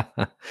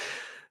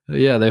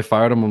 Yeah, they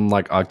fired them on,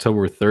 like,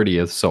 October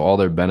 30th, so all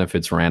their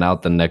benefits ran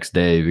out the next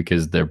day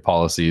because their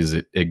policies,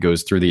 it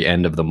goes through the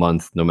end of the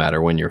month no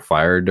matter when you're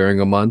fired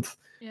during a month.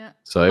 yeah.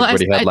 So Well,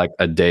 everybody had, like,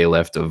 a day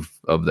left of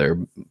their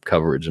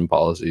coverage and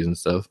policies and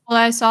stuff.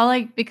 I saw,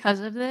 like, because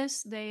of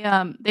this,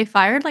 they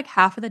fired, like,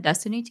 half of the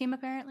Destiny team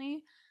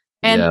apparently,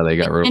 and Yeah, they I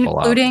got rid of a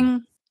lot.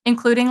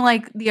 including,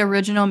 like, the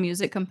original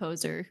music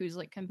composer who's,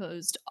 like,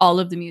 composed all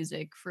of the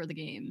music for the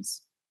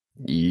games.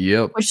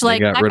 Yep, Which, they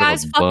like, got that rid of a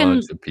guy's bunch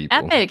fucking of people.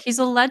 epic, he's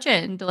a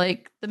legend,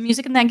 like, the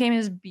music in that game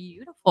is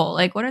beautiful,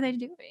 like, what are they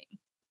doing?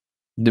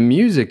 The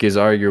music is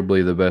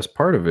arguably the best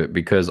part of it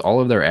because all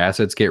of their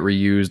assets get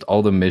reused,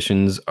 all the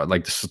missions,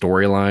 like, the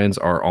storylines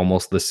are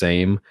almost the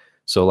same.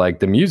 So, like,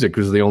 the music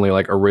was the only,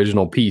 like,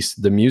 original piece.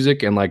 The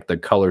music and, like, the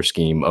color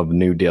scheme of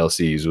new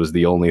DLCs was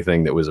the only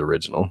thing that was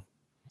original.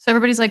 So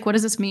everybody's like, "What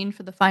does this mean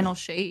for the final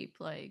shape?"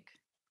 Like,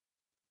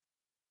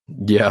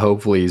 Yeah,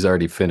 hopefully he's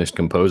already finished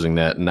composing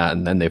that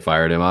and then they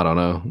fired him, I don't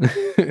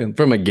know.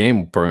 From a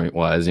game point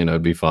wise,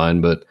 it'd be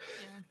fine, but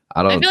yeah. I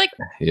I don't feel like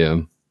yeah.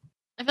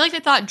 I feel like they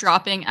thought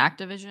dropping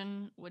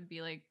Activision would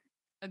be, like,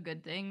 a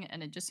good thing,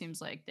 and it just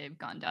seems like they've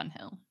gone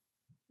downhill.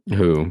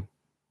 Who?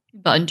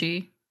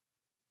 Bungie.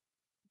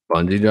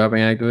 Bungie dropping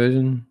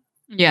Activision?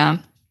 Yeah.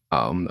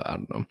 I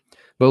don't know.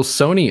 Well,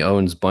 Sony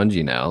owns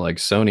Bungie now. Like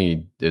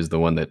Sony is the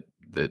one that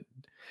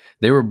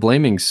they were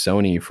blaming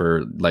Sony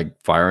for like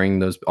firing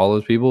those all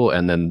those people,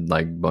 and then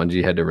like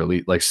Bungie had to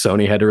release like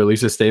Sony had to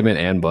release a statement,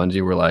 and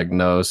Bungie were like,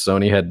 no,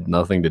 Sony had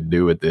nothing to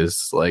do with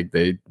this. Like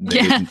they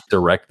Yeah. didn't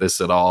direct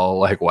this at all.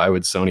 Like why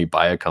would Sony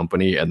buy a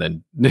company and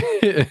then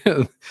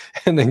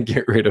and then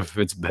get rid of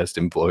its best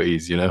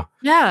employees? You know?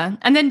 Yeah,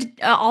 and then,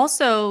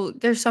 also,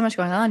 there's so much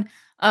going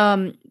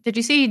on. Did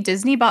you see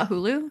Disney bought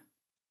Hulu?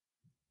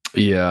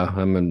 Yeah,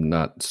 I'm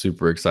not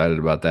super excited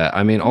about that.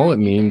 I mean, I'm all not it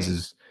means either.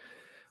 is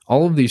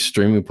all of these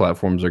streaming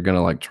platforms are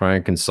gonna, like, try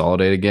and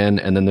consolidate again,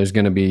 and then there's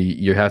gonna be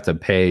you have to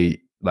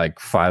pay, like,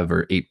 5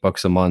 or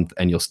 $8 a month,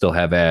 and you'll still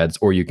have ads,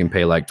 or you can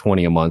pay, like,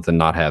 20 a month and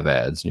not have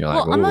ads, and you're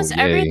like, Well, "Oh, almost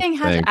yay, everything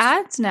has thanks."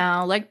 ads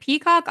now. Like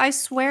Peacock, I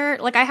swear,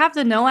 like I have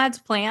the no ads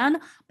plan,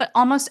 but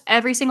almost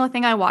every single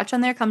thing I watch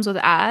on there comes with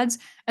ads.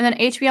 And then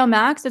HBO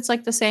Max, it's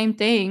like the same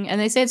thing.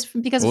 And they say it's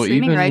because of Well,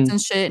 streaming rights even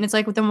and shit. And it's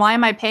like, well, then why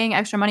am I paying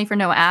extra money for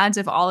no ads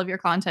if all of your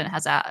content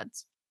has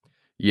ads?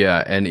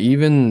 yeah, and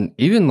even,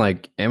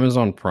 like,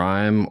 Amazon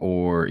Prime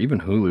or even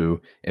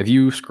Hulu, if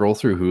you scroll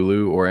through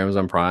Hulu or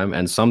Amazon Prime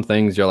and some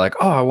things you're like,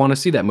 "Oh, I wanna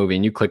see that movie,"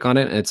 and you click on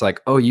it, and it's like,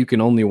 "Oh, you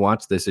can only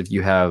watch this if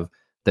you have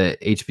the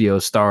HBO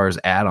Stars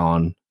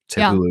add-on to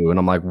Yeah. Hulu," and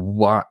I'm like,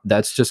 "What?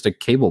 That's just a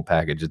cable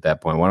package at that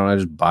point. Why don't I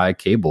just buy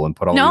cable and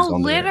put all No, these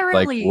on there?"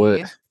 Like, what?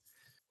 literally.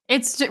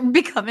 It's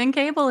becoming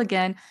cable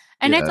again.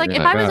 And it's Yeah, like, you're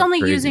if like, I was "Oh, only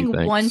crazy, using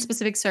one thanks."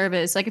 specific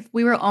service, like if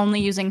we were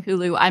only using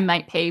Hulu, I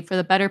might pay for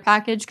the better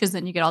package because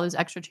then you get all those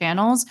extra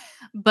channels.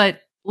 But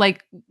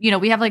like,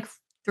 we have like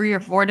 3 or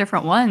 4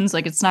 different ones.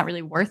 Like it's not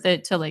really worth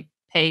it to like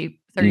pay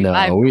 35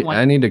 No, for we one.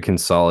 I need to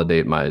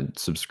consolidate my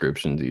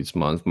subscriptions each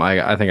month.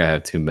 I think I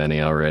have too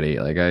many already.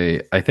 Like,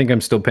 I think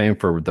I'm still paying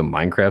for the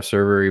Minecraft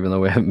server even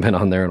though we haven't been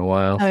on there in a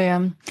while. Oh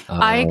yeah.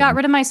 I got Um,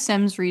 rid of my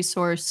Sims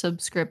resource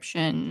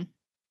subscription.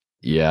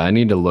 yeah, I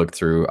need to look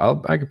through.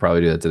 I could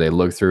probably do that today.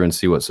 Look through and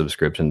see what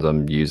subscriptions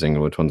I'm using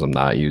and which ones I'm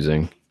not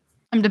using.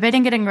 I'm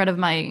debating getting rid of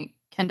my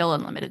Kindle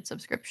Unlimited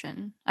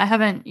subscription. I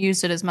haven't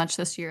used it as much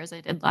this year as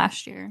I did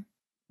last year.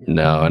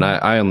 No, and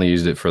I only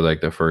used it for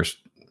like the first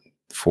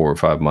 4 or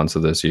 5 months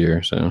of this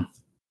year, so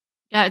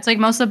Yeah, it's like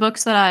most of the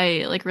books that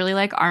I, like, really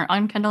like aren't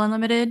on Kindle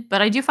Unlimited,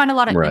 but I do find a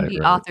lot of right, indie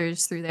right.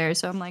 authors through there,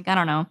 so I'm like, I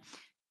don't know,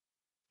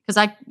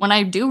 because when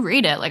I do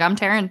read it, like, I'm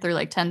tearing through,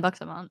 like, 10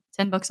 books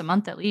a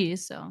month at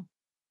least, so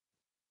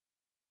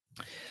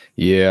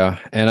Yeah,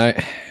 and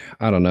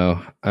I don't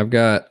know. I've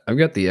got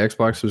the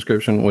Xbox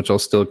subscription, which I'll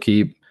still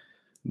keep,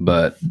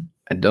 but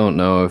I don't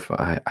know if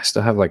I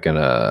still have like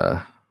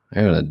I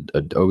have an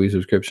Adobe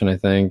subscription, I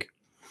think.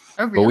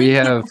 Oh, But really?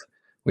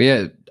 we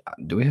had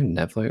do we have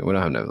Netflix? We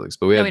don't have Netflix,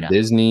 but we No, we have don't.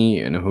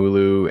 Disney and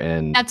Hulu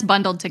and That's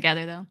bundled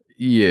together though.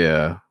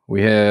 yeah,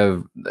 we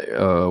have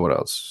what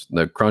else?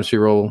 The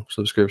Crunchyroll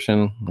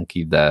subscription. I'll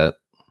keep that.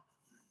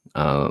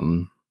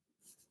 Um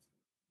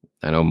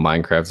I know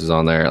Minecraft is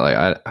on there. Like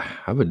I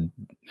have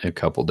a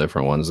couple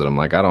different ones that I'm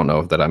like, I don't know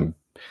if that I'm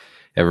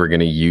ever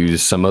gonna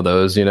use some of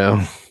those, you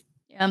know?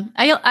 Yeah,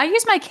 I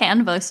use my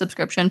Canva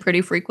subscription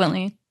pretty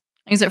frequently.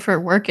 I use it for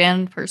work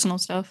and personal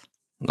stuff.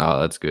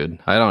 Oh, that's good.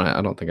 I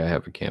don't think I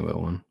have a Canva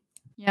one.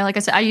 Yeah, like I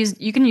said,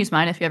 you can use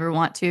mine if you ever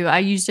want to. I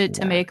used it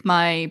to Yeah. make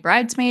my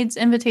bridesmaids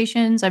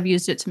invitations. I've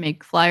used it to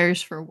make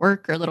flyers for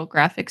work or little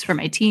graphics for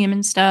my team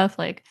and stuff.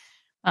 Like,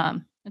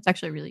 it's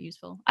actually really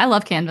useful. I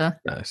love Canva.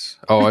 Nice.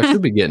 Oh, I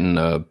should be getting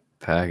a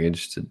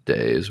package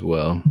today as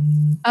well.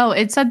 Oh,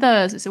 it said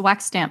the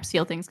wax stamp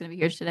seal thing's gonna be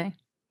here today.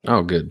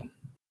 Oh, good.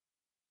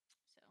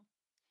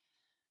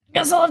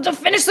 Guess I'll have to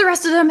finish the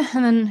rest of them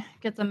and then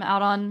get them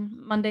out on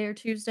Monday or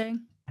Tuesday.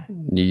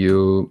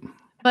 You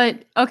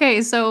But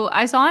okay, so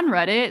I saw on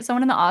Reddit,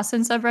 someone in the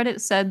Austin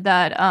subreddit said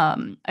that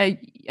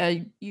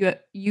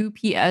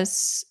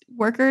UPS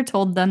worker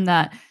told them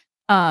that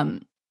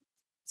um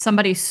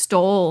somebody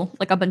stole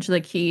like a bunch of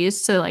the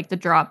keys to like the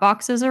drop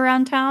boxes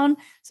around town.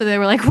 So they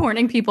were like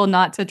warning people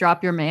not to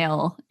drop your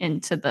mail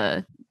into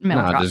the mail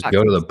nah, drop just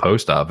go to the boxes.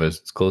 post office.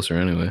 It's closer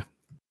anyway.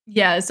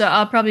 Yeah, so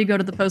I'll probably go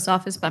to the post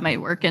office by my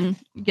work and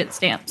get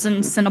stamps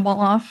and send them all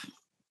off.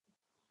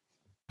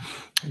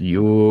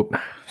 You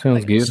sounds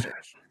Like a good. stretch.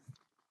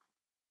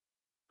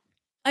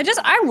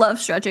 I love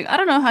stretching. I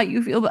don't know how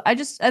you feel, but I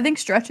think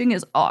stretching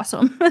is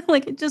awesome.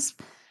 Like it just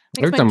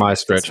makes Every my time I day feel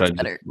stretch, so I much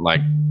just better.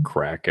 like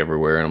crack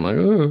everywhere, and I'm like,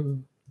 oh.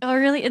 Oh,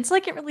 really? It's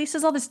like it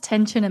releases all this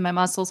tension in my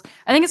muscles.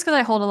 I think it's because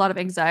I hold a lot of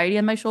anxiety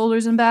in my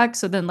shoulders and back.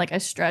 So then, like, I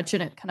stretch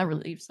and it kind of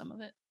relieves some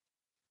of it.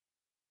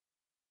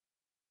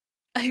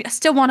 I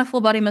still want a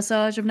full body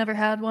massage. I've never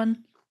had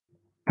one.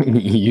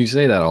 You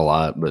say that a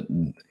lot, but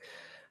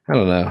I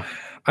don't know.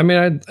 I mean,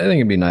 I think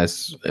it'd be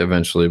nice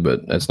eventually,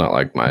 but it's not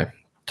like my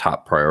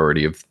top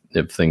priority of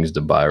things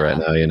to buy right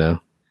Yeah. now. You know.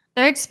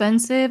 They're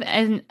expensive,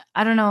 and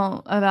I don't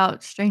know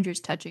about strangers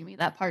touching me.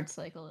 That part's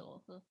like a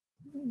little.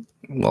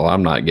 Well,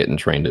 I'm not getting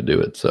trained to do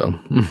it, so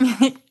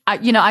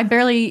I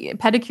barely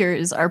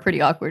pedicures are pretty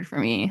awkward for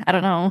me. I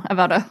don't know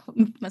about a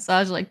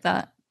massage like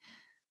that.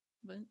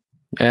 But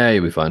yeah,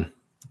 you'll be fine.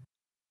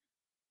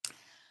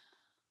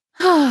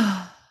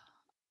 I'm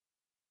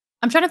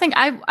trying to think.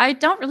 I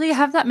don't really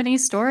have that many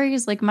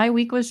stories. Like my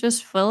week was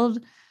just filled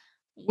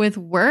with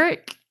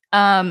work.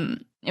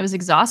 It was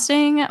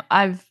exhausting.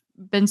 I've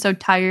been so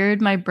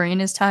tired. My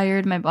brain is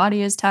tired. My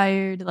body is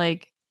tired.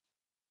 Like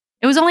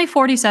it was only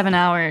 47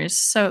 hours,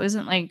 so it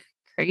wasn't like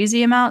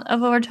crazy amount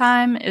of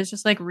overtime. It was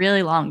just like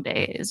really long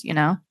days, you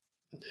know?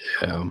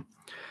 Yeah.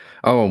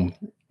 Oh,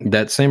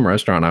 that same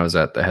restaurant I was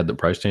at that had the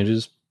price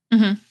changes.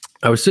 Mhm.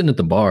 I was sitting at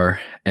the bar,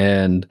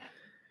 and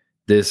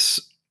this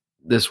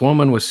this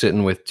woman was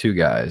sitting with two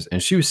guys,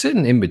 and she was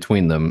sitting in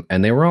between them,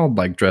 and they were all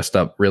like dressed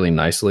up really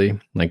nicely,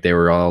 like they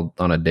were all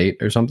on a date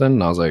or something.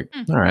 And I was like,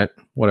 Mm. all right,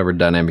 whatever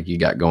dynamic you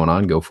got going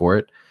on, go for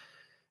it.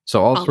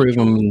 So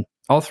Volatile.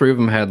 all three of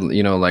them had,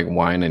 you know, like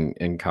wine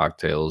and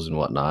cocktails and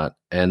whatnot.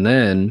 And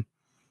then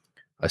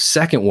a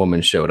second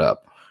woman showed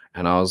up,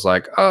 and I was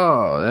like,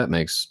 oh, that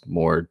makes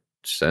more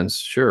sense.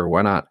 Sure,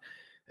 why not?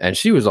 And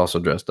she was also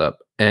dressed up.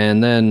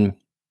 And then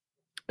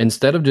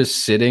instead of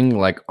just sitting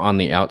like on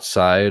the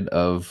outside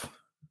of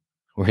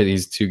where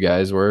these two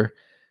guys were,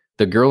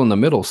 the girl in the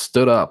middle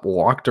stood up,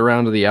 walked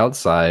around to the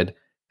outside,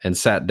 and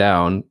sat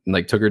down and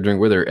like took her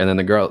drink with her. And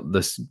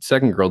then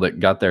second girl that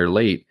got there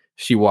late,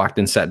 she walked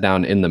and sat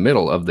down in the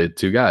middle of the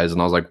two guys.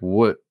 And I was like,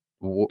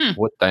 Hmm.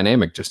 what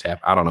dynamic just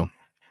happened? I don't know.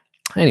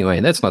 Anyway,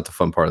 that's not the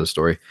fun part of the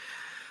story.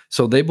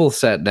 So they both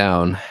sat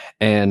down,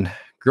 and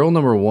girl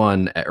number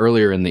one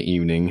earlier in the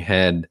evening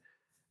had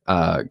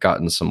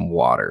gotten some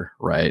water,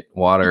 right?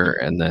 Water,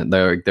 Mhm. and then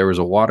there was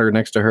a water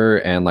next to her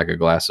and like a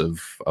glass of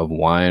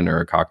wine or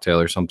a cocktail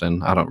or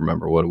something. I don't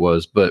remember what it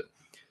was, but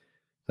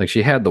like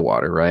she had the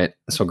water, right?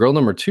 So girl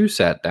number two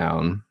sat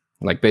down,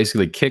 like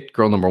basically kicked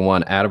girl number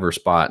one out of her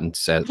spot and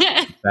sat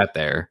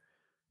there.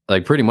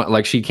 Like pretty much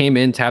like she came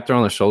in, tapped her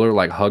on the shoulder,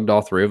 like hugged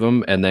all three of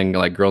them, and then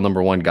like girl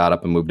number one got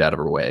up and moved out of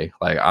her way.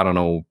 Like, I don't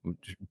know,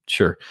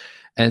 sure.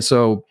 And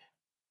so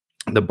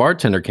the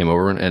bartender came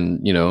over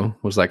and you know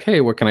was like,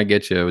 hey, what can I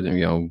get you,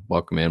 you know,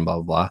 welcome in, blah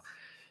blah blah.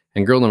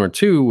 And girl number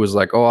two was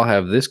like, oh, I'll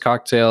have this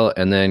cocktail,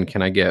 and then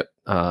can I get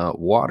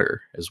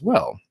water as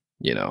well,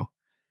 you know.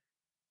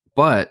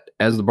 But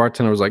as the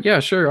bartender was like, yeah,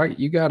 sure,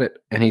 you got it,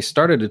 and he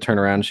started to turn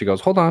around, and she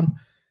goes, hold on.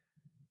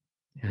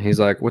 And he's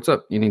like, what's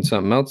up, you need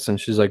something else? And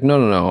she's like, no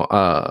no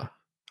no,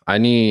 I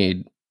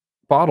need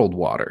bottled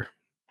water.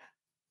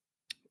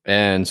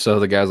 And so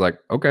the guy's like,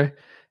 okay.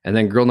 And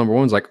then girl number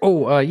one's like,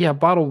 oh yeah,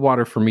 bottled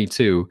water for me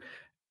too.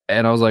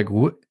 And I was like,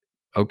 what?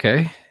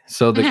 Okay.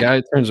 So the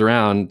guy turns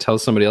around,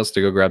 tells somebody else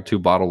to go grab 2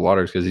 bottled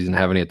waters because he doesn't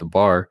have any at the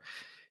bar.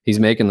 He's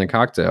making the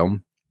cocktail,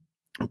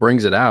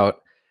 brings it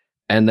out,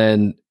 and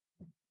then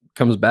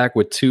comes back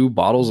with 2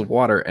 bottles of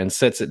water and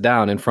sets it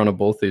down in front of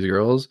both these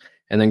girls.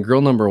 And then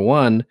girl number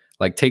 1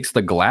 like takes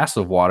the glass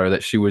of water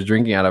that she was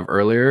drinking out of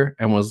earlier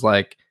and was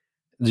like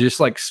just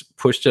like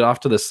pushed it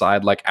off to the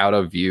side like out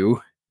of view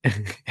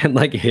and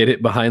like hid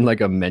it behind like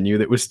a menu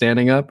that was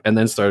standing up and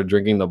then started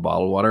drinking the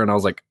bottled water. And I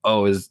was like,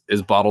 "Oh, is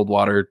bottled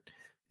water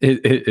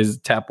is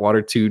tap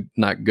water too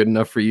not good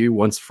enough for you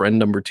once friend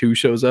number 2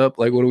 shows up?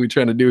 Like what are we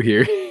trying to do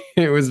here?"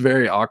 It was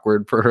very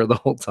awkward for her the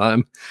whole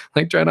time,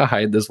 like trying to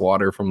hide this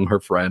water from her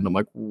friend. I'm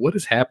like, what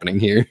is happening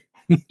here?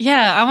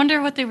 Yeah, I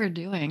wonder what they were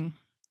doing.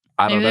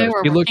 I don't Maybe they know.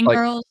 were She looked working like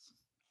girls?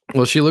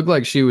 well, she looked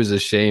like she was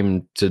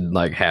ashamed to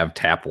like have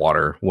tap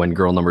water when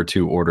girl number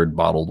 2 ordered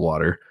bottled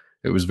water.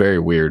 It was very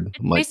weird. It's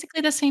I'm like,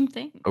 basically the same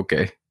thing.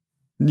 okay.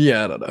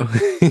 Yeah, I don't know.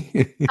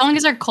 As long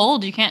as they're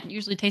cold, you can't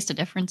usually taste a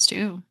difference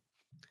too.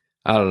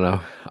 I don't know.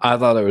 I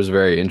thought it was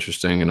very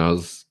interesting and I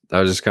was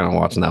just kind of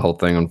watching that whole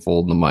thing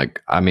unfold and I'm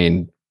like, I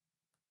mean,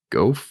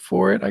 go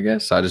for it, I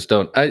guess. I just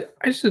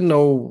didn't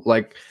know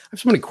like I have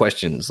so many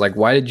questions. Like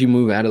why did you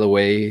move out of the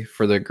way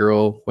for the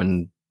girl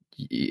when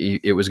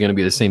it was going to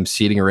be the same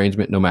seating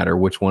arrangement no matter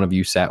which one of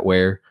you sat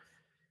where?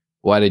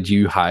 Why did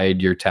you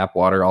hide your tap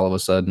water all of a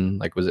sudden?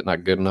 Like was it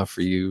not good enough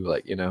for you?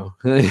 Like, you know.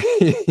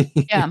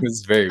 It Yeah.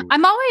 was very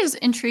I'm always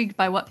intrigued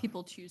by what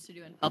people choose to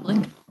do in public.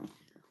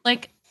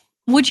 Like,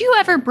 would you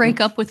ever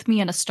break up with me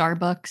in a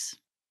Starbucks?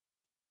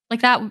 Like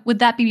that would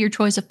that be your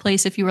choice of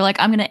place if you were like,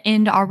 "I'm gonna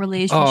end our Oh,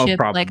 relationship,"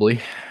 like, probably.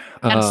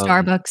 at a Um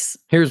Starbucks?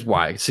 Here's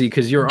why. See,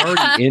 because you're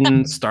already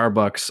in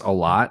Starbucks a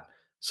lot,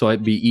 so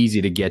it'd be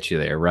easy to get you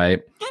there,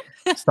 right?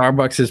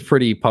 Starbucks is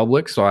pretty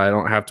public, so I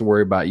don't have to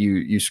worry about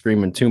you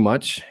screaming too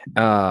much.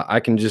 I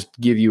can just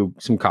give you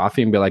some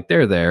coffee and be like,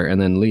 "They're there,"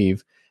 and then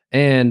leave.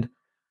 And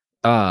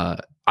uh,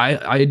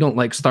 I don't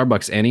like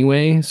Starbucks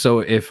anyway. So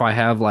if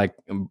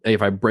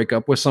I break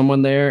up with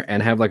someone there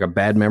and have like a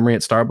bad memory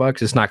at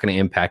Starbucks, it's not going to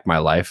impact my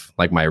life,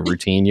 like my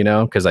routine,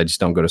 because I just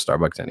don't go to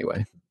Starbucks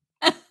anyway.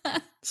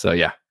 So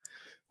yeah,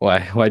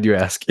 why do you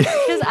ask?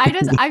 'Cause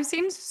I've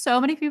seen so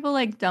many people,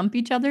 like, dump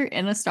each other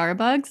in a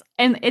Starbucks,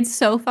 and it's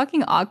so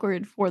fucking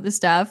awkward for the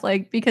staff,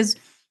 like, because,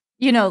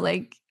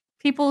 like,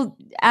 people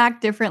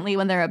act differently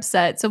when they're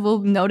upset, so we'll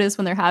notice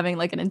when they're having,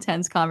 like, an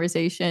intense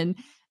conversation,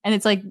 and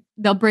it's like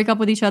they'll break up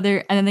with each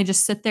other, and then they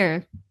just sit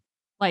there,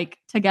 like,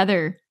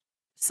 together,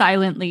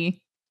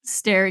 silently,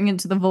 staring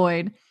into the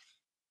void,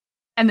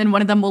 and then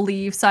one of them will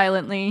leave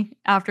silently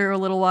after a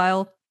little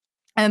while.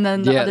 And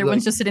then the Yeah, other like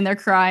one's just sitting there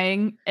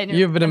crying, you would and then you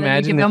give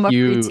imagine if them a free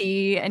you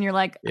tea, and you're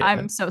like, yeah.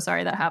 "I'm so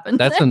sorry that happened."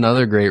 That's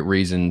another great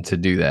reason to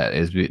do that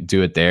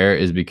do it there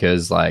is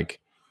because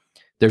like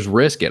there's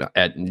risk at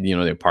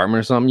the apartment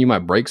or something. You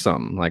might break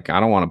something. Like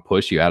I don't want to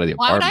push you out of the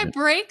Why would I apartment,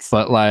 break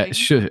but like something?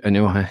 should I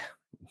know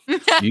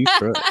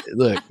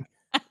look,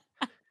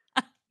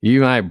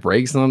 you might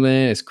break something.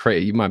 It's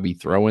crazy. You might be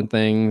throwing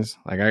things.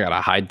 Like I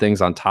gotta hide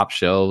things on top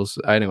shelves.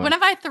 Anyway, When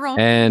have I thrown things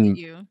at and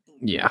you?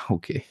 yeah,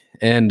 okay.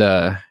 And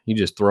you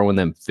just throwing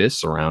them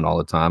fists around all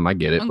the time. I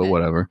get it, but Okay.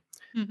 whatever.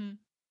 Mhm.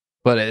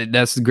 But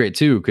that's great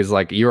too, because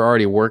like you're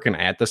already working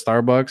at the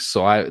Starbucks,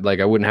 so I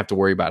wouldn't have to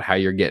worry about how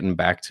you're getting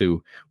back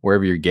to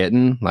wherever you're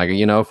getting. Like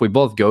if we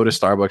both go to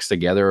Starbucks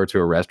together or to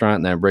a restaurant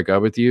and then I break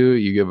up with you,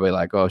 you could be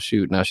like, oh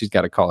shoot, now she's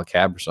got to call a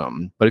cab or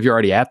something. But if you're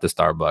already at the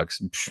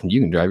Starbucks,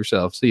 you can drive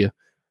yourself. See ya.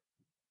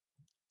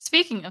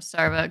 Speaking of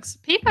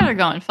Starbucks, people are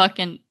going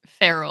fucking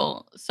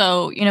feral.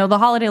 So, the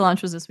holiday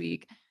launch was this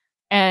week,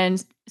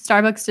 and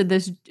Starbucks did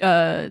this,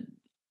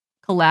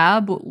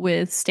 collab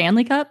with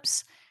Stanley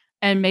Cups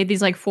and made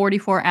these, like,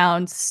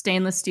 44-ounce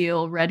stainless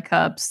steel red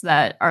cups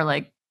that are,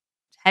 like,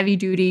 heavy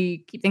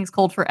duty, keep things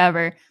cold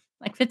forever,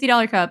 like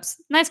 $50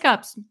 cups, nice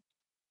cups.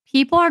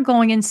 People are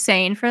going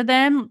insane for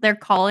them. They're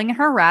calling and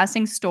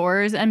harassing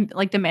stores and,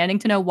 like, demanding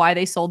to know why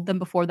they sold them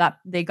before that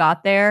they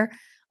got there.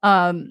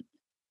 Um,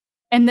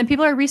 and then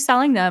people are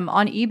reselling them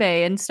on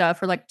eBay and stuff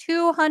for, like,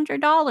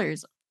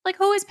 $200. Like,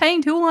 who is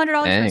paying $200 for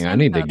a Dang, I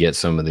Stanley need to Cup? get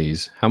some of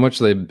these. How much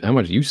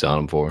you selling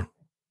them for?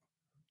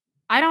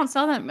 I don't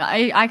sell them.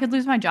 I could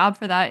lose my job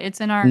for that.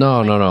 It's in our, No,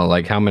 like, no, no.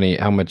 Like how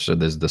much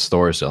is the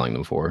store selling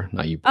them for?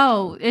 Not you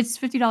oh, personally. it's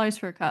 $50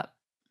 for a cup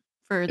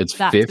for It's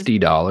that $50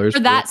 for for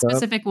a that cup.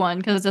 specific one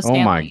because it's a Oh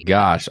my Stanley, yeah.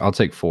 gosh, I'll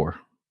take 4.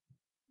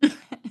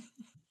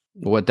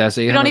 What, that's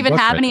We don't 800 even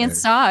bucks have right any in there.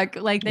 stock,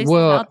 like, they sold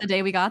Well, out the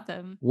day we got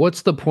them.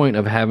 what's the point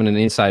of having an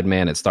inside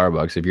man at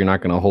Starbucks if you're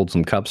not gonna hold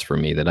some cups for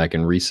me that I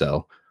can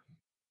resell?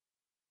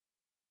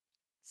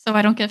 So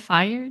I don't get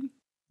fired?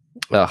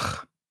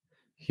 Ugh,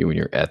 you and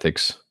your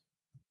ethics.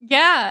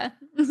 Yeah.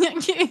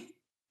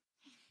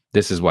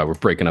 This is why we're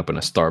breaking up in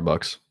a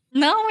Starbucks.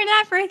 No, we're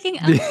not breaking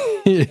up.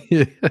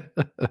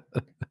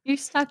 You're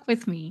stuck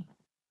with me.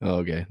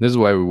 Okay, this is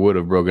why we would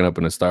have broken up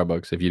in a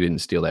Starbucks if you didn't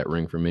steal that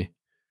ring from me.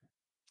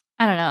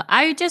 I don't know.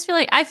 I just feel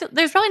like I feel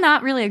there's probably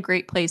not really a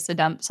great place to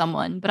dump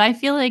someone, but I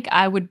feel like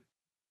I would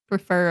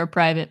prefer a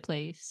private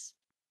place,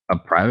 A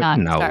private? not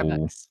No.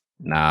 Starbucks.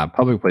 Nah,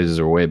 public places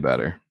are way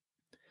better.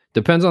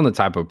 Depends on the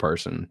type of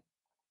person.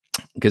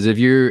 Because if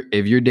you're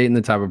dating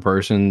the type of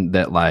person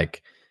that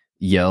like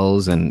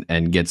yells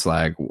and gets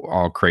like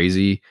all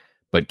crazy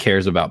but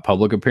cares about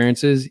public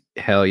appearances,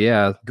 hell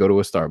yeah, go to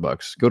a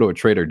Starbucks, go to a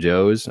Trader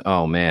Joe's.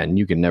 Oh man,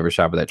 you can never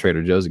shop at that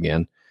Trader Joe's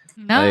again.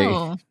 Like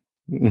No.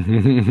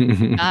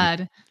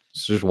 God.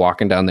 just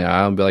walking down the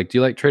aisle and be like, "Do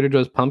you like Trader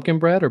Joe's pumpkin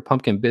bread or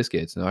pumpkin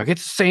biscuits?" And they're like,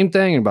 "It's the same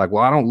thing." And be like,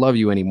 "Well, I don't love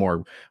you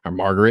anymore, or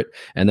Margaret."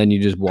 And then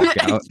you just walk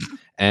out,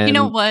 You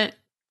know and what?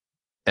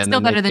 and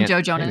Still then they better than can't Joe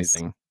say Jonas.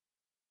 anything.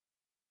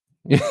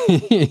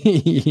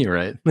 You're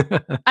right.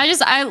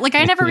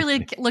 I never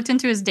really looked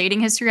into his dating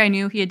history. I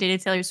knew he had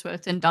dated Taylor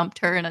Swift and dumped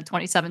her in a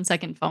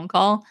 27-second phone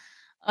call.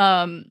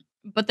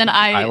 But then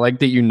I like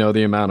that you know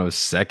the amount of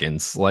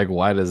seconds. Like,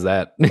 why does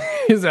that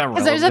is that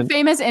 'cause there's a relevant?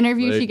 famous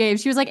interview she Like, gave.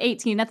 She was, like,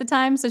 18 at the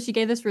time, so she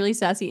gave this really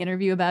sassy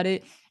interview about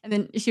it, and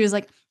then she was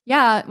like,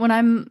 "Yeah, when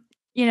I'm,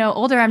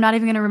 older, I'm not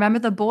even gonna remember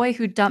the boy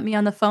who dumped me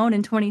on the phone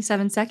in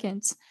 27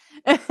 seconds."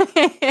 And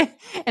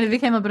it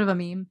became a bit of a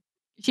meme.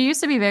 She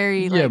used to be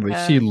very, yeah, like,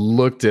 but she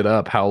looked it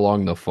up how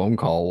long the phone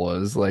call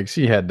was. Like,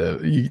 she had to.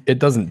 It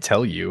doesn't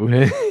tell you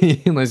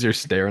unless you're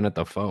staring at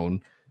the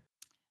phone.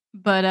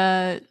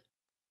 but,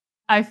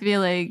 I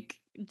feel like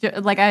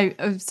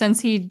since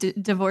he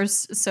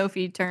divorced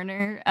Sophie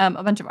Turner, a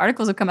bunch of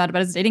articles have come out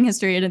about his dating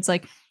history, and it's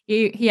like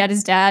he had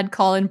his dad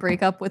call and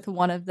break up with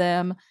one of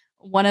them.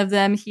 One of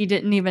them, he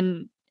didn't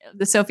even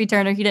the Sophie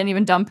Turner, he didn't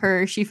even dump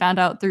her. She found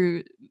out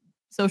through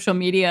social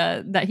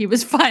media that he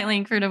was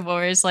filing for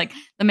divorce. Like,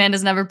 the man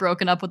has never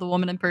broken up with a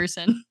woman in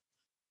person.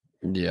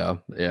 Yeah,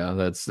 yeah,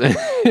 that's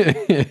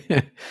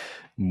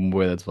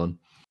boy, that's fun.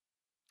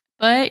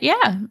 But yeah,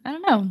 I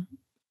don't know.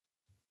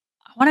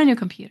 I want a new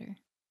computer.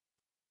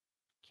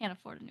 Can't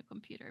afford a new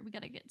computer. We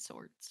gotta get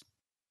swords.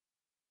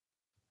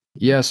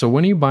 Yeah. So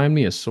when are you buying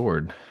me a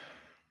sword?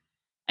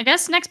 I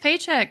guess next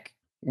paycheck.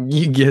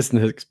 You guess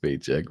next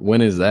paycheck.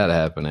 When is that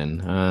happening?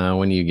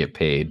 When do you get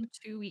paid?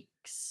 2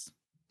 weeks.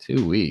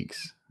 2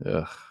 weeks.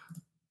 Ugh.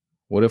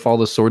 What if all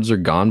the swords are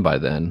gone by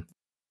then?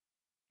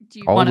 Do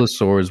you All wanna the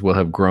swords will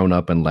have grown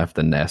up and left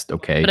the nest. put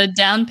Okay, a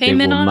down they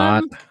payment will on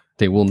not. them?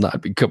 They will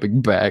not be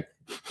coming back.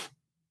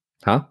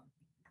 Huh? Do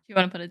you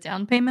wanna put a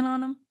down payment on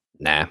them?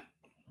 Nah.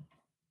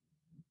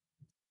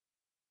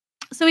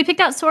 So we picked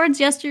out swords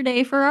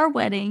yesterday for our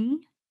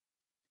wedding.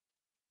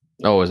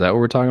 Oh, is that what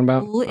we're talking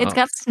about? Ooh, it's Oh,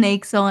 got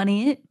snakes on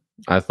it.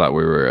 I thought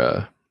we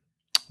were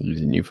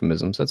using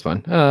euphemisms. That's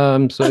fine.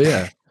 So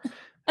yeah,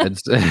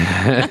 it's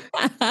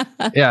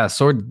yeah,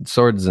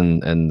 swords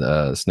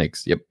and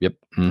snakes. Yep, yep.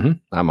 I'm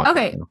on board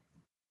Okay, now.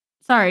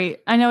 sorry.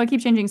 I know I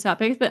keep changing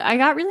topics, but I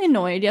got really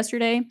annoyed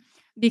yesterday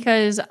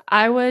because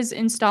I was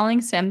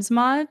installing Sims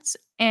mods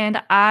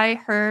and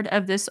I heard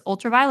of this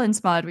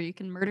ultraviolence mod where you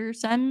can murder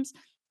Sims,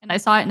 and I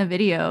saw it in a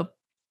video.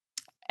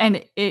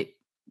 And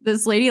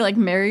this lady, like,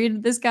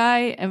 married this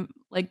guy and,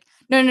 like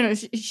no,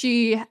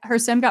 her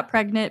sim got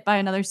pregnant by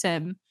another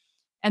sim,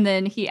 and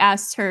then he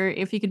asked her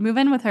if he could move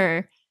in with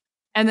her,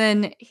 and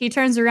then he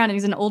turns around and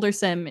he's an older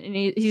sim, and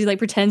he, like,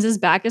 pretends his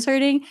back is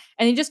hurting,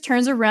 and he just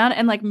turns around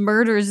and, like,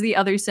 murders the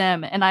other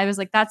sim, and I was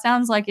like, "That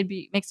sounds like it'd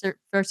be makes her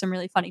for some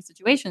really funny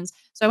situations."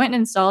 So I went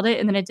and installed it,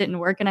 and then it didn't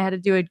work, and I had to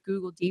do a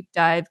Google deep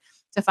dive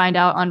to find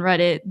out on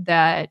Reddit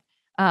that,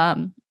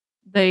 um,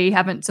 they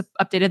haven't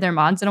updated their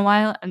mods in a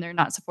while, and they're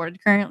not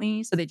supported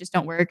currently, so they just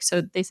don't work,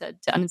 so they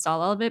said to uninstall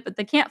all of it, but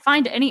they can't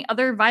find any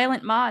other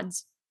violent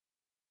mods.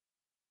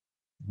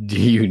 Do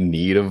you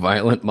need a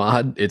violent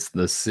mod? It's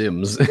The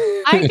Sims.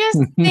 I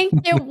just think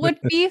it would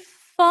be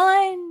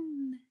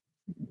fun.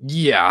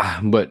 Yeah,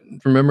 but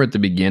remember at the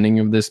beginning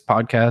of this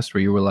podcast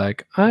where you were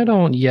like, "I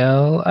don't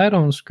yell, I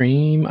don't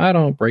scream, I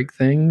don't break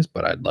things,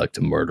 but I'd like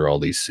to murder all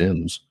these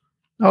Sims."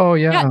 Oh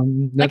yeah, Yeah,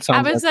 that like, I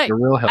sounds was like like you're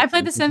real I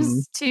played healthy. The Mhm.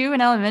 Sims 2 in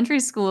elementary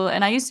school,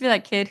 and I used to be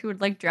that kid who would,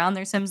 like, drown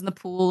their Sims in the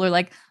pool or,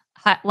 like,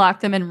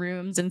 lock them in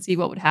rooms and see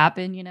what would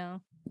happen, you know?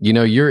 You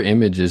know, your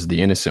image as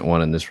the innocent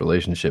one in this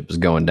relationship is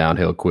going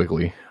downhill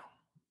quickly.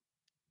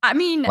 I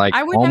mean, Like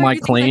I would all never my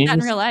do things like that in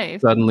claims real life.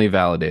 suddenly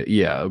validated.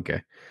 Yeah,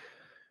 okay.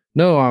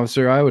 No,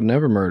 officer, I would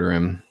never murder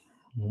him.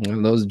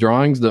 Those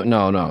drawings,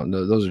 no,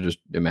 those are just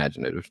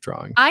imaginative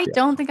drawings. I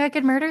don't think I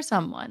could murder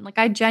someone.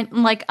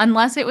 Like,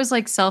 unless it was,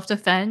 like,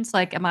 self-defense,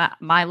 like,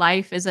 my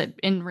life is at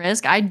in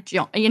risk, I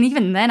don't and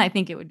even then, I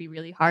think it would be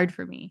really hard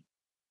for me.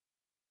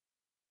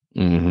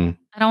 Mhm.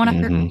 I don't wanna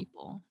hurt Mhm.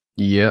 people.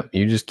 Yep,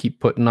 you just keep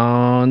putting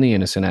on the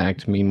innocent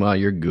act. Meanwhile,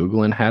 you're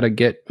Googling how to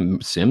get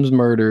Sims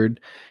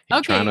murdered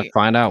and trying to Okay,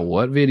 find out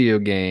what video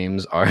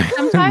games are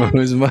most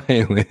sometimes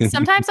violent.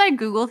 sometimes I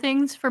Google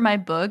things for my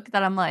book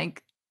that I'm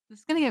like, "This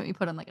is gonna get me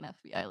put on, like, an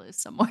FBI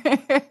list somewhere."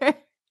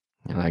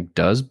 You're like,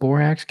 does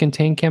borax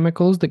contain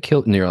chemicals that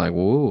kill? And you're like,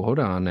 whoa, hold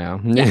on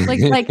now. Yeah,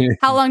 like,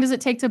 how long does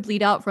it take to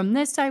bleed out from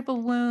this type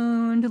of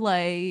wound?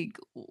 Like,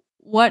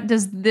 what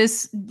does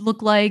this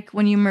look like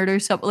when you murder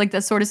like,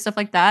 that sort of stuff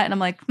like that, and I'm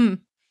like, "Hmm, a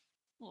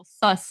little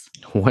sus."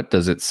 What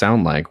does it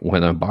sound like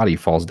when a body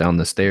falls down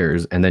the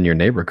stairs and then your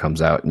neighbor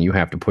comes out and you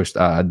have to push?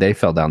 They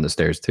fell down the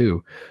stairs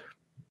too.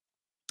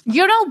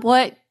 You know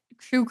what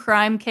true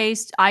crime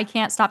case I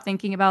can't stop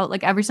thinking about,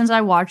 like, ever since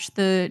I watched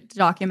the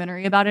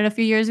documentary about it a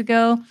few years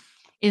ago,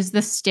 is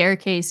the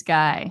staircase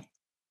guy.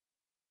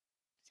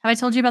 Have I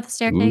told you about the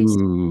staircase?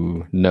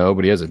 Ooh, no,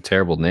 but he has a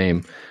terrible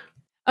name.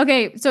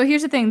 Okay, so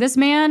here's the thing. This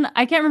man,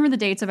 I can't remember the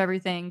dates of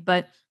everything,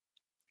 but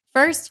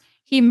first,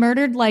 he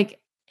murdered, like,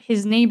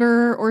 his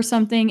neighbor or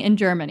something in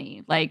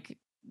Germany. Like,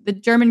 the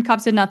German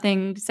cops did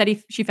nothing,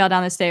 said she fell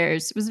down the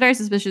stairs. It was very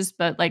suspicious,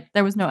 but, like,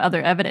 there was no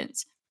other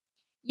evidence.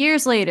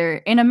 Years later,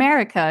 in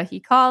America, he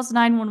calls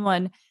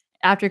 911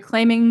 after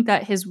claiming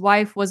that his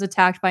wife was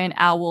attacked by an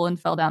owl and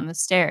fell down the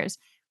stairs.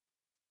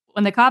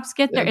 When the cops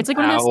get there, An it's like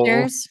one of those owl?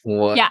 stairs.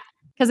 What? Yeah,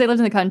 because they lived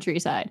in the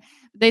countryside.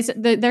 They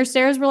said their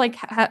stairs were like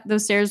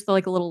those stairs with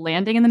like a little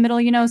landing in the middle,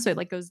 so it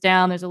like goes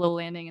down. There's a little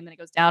landing, and then it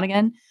goes down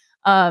again.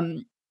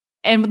 Um,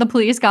 and when the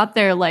police got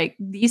there, like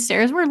these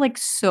stairs were like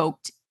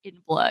soaked in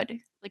blood,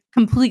 like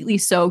completely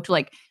soaked,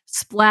 like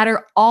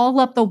splatter all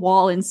up the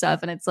wall and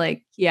stuff. And it's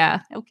like,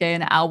 yeah, okay,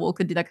 an owl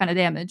could do that kind of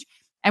damage.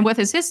 And with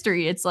his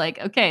history, it's like,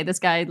 okay, this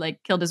guy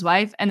like killed his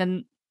wife, and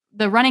then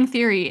the running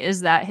theory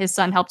is that his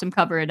son helped him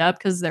cover it up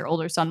because their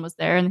older son was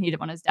there and he didn't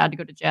want his dad to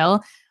go to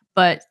jail.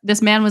 But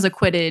this man was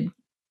acquitted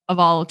of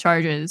all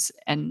charges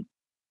and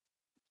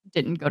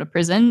didn't go to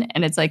prison.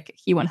 And it's like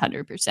he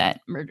 100%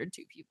 murdered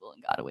two people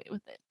and got away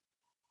with it.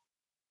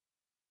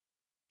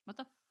 What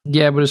the?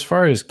 Yeah, but as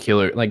far as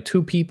killer, like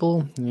 2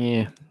 people,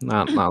 yeah,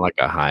 not like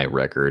a high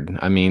record.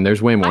 I mean,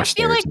 there's way more I feel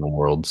stairs like in the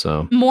world,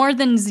 so more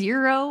than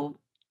zero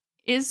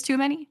is too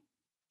many.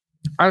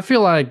 I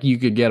feel like you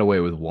could get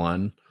away with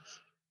 1.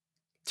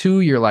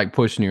 2, you're like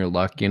pushing your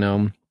luck, you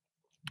know.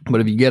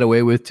 But if you get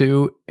away with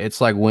 2, it's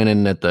like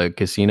winning at the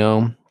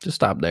casino. Just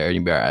stop there and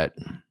you'll be all right.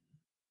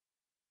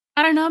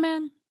 I don't know,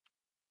 man.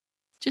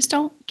 Just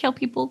don't kill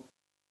people.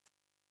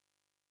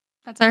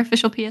 That's our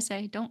official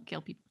PSA. Don't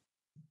kill people.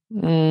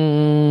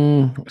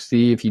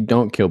 See, if you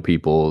don't kill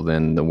people,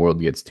 then the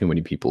world gets too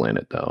many people in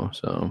it, though.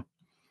 So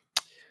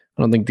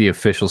I don't think the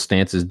official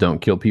stance is don't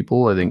kill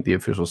people. I think the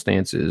official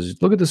stance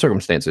is look at the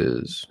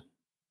circumstances.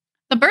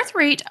 The birth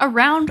rate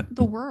around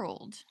the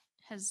world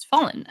has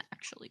fallen,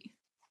 actually.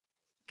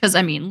 Because,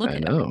 I mean, look I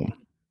at know. everything.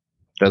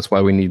 That's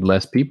why we need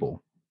less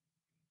people.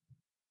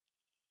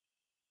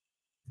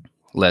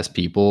 Less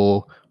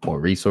people, more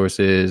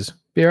resources.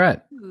 Be all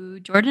right. Ooh,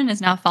 Jordan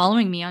is now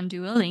following me on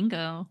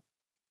Duolingo.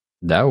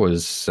 That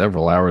was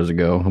several hours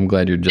ago. I'm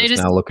glad you're They just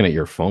just now looking at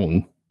your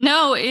phone.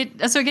 no, it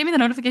gave me the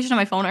notification on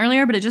my phone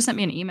earlier, but it just sent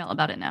me an email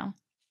about it now.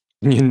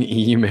 An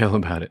email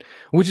about it,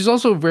 which is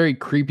also very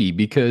creepy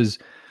because,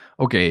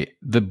 okay,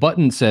 the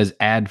button says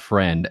add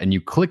friend and you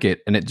click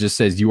it and it just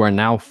says you are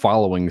now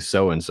following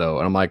so and so.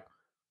 And I'm like,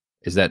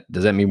 does that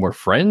mean we're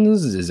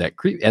friends? Is that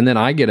creepy? And then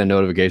I get a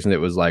notification that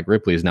was like,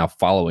 Ripley is now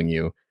following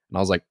you. And I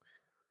was like,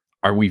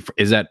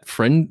 is that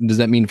friend? Does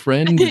that mean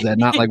friend? Does that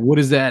not like, what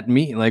does that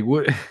mean? Like,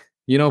 what,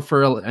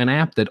 for an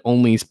app that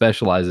only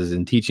specializes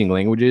in teaching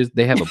languages,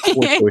 they have a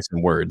poor choice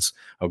in words.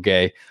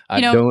 Okay. I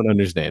You know, don't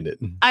understand it.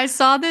 I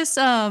saw this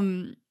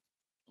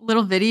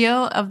little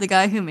video of the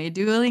guy who made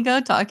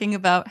Duolingo talking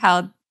about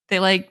how they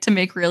like to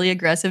make really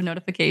aggressive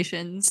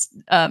notifications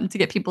to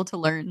get people to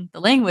learn the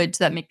language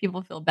that make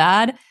people feel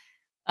bad.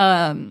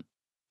 Um,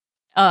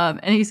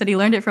 and he said he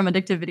learned it from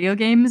addictive video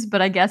games,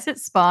 but I guess it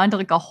spawned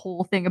like a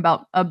whole thing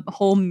about a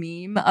whole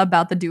meme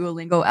about the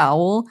Duolingo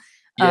owl.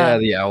 Yeah,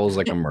 Um, the owl's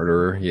like a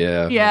murderer. Yeah,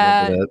 I remember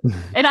yeah. that.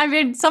 And I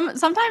mean,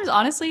 sometimes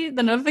honestly,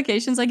 the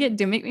notifications I get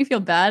do make me feel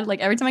bad. Like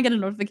every time I get a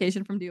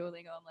notification from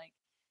Duolingo, I'm like,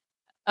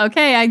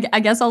 okay, I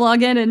guess I'll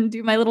log in and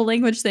do my little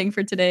language thing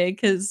for today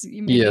because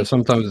you made Yeah, me feel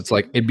sometimes it's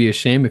like stupid. it'd be a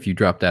shame if you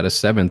dropped out of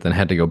 7th and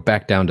had to go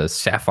back down to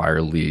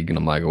Sapphire League, and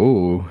I'm like,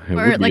 oh, it Or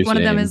would be a like one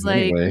of them shame. is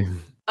like, Anyway,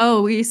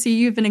 oh, we see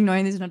you've been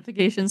ignoring these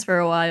notifications for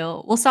a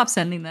while. We'll stop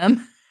sending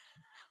them.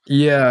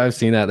 yeah, I've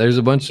seen that. There's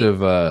a bunch of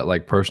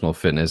like personal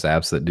fitness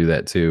apps that do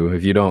that too.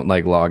 If you don't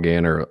like log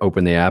in or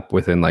open the app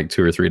within like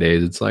 2 or 3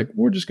 days, it's like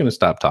we're just gonna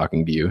stop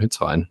talking to you. It's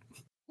fine.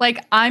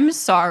 Like, I'm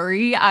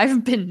sorry,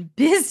 I've been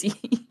busy.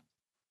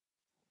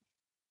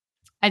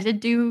 I did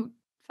do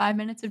 5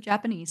 minutes of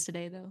Japanese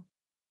today, though.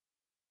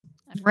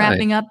 I'm Nice.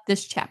 wrapping up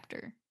this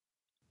chapter.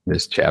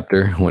 This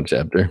chapter, what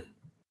chapter?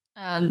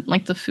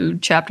 Like the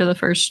food chapter, the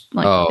first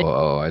like I see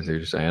what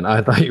you're saying.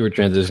 I thought you were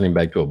transitioning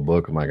back to a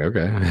book. I'm like,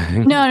 okay.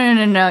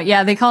 no.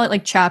 Yeah, they call it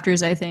like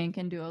chapters, I think,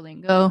 in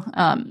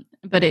Duolingo.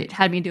 But it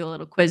had me do a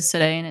little quiz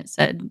today, and it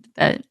said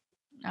that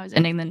I was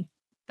ending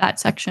that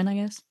section, I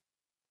guess.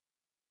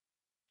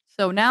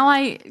 So now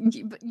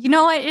you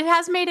know what? It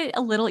has made it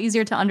a little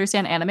easier to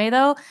understand anime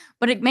though,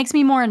 but it makes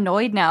me more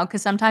annoyed now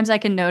because sometimes I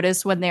can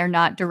notice when they're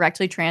not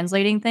directly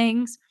translating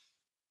things,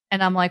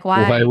 and I'm like,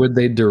 Why why? would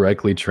they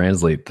directly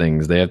translate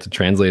things? They have to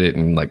translate it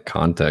in like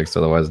context,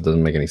 otherwise it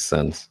doesn't make any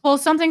sense. Well,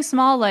 something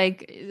small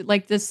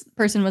like this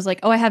person was like,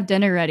 "Oh, I have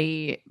dinner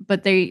ready,"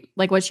 but they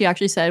like what she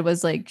actually said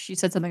was like she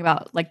said something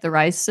about like the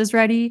rice is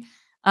ready,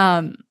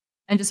 um,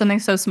 and just something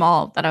so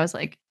small that I was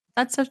like,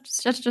 "That's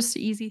such just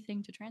an easy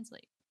thing to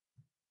translate."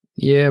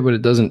 Yeah, but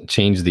it doesn't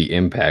change the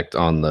impact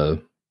on the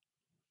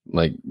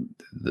like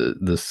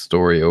the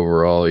story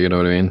overall, you know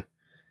what I mean?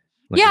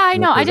 Like Yeah, if I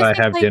someone know. I says, just "I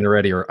think have like dinner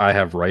ready," or "I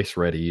have rice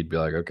ready," you'd be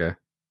like, "Okay."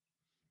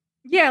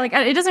 yeah, like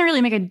it doesn't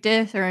really make a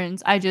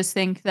difference. I just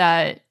think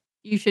that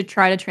you should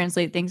try to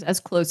translate things as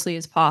closely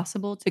as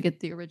possible to get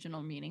the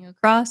original meaning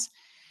across.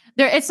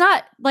 It's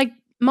not like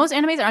most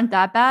animes aren't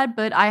that bad,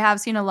 but I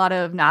have seen a lot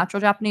of natural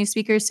Japanese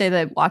speakers say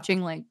that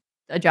watching like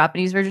a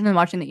Japanese version and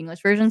watching the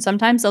English version,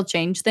 sometimes they'll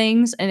change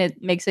things and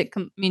it makes it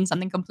mean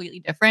something completely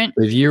different.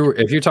 If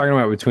you're talking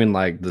about between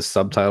like the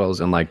subtitles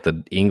and like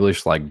the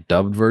English like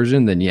dubbed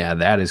version, then yeah,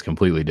 that is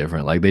completely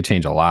different. Like they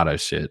change a lot of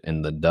shit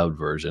in the dubbed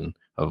version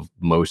of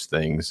most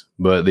things,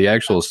 but the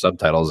actual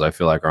subtitles I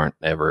feel like aren't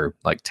ever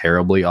like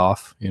terribly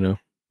off. What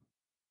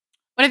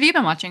have you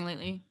been watching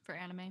lately for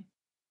anime?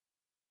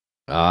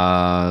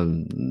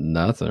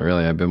 Nothing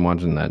really. I've been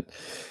watching that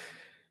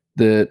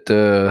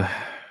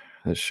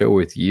show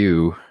with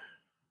you.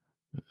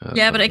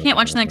 Yeah, but I can't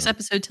watch the Uh, next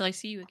episode till I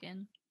see you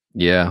again.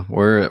 Yeah,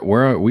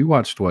 we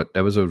watched what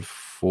episode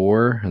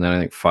 4, and then I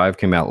think 5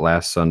 came out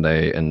last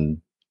Sunday,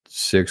 and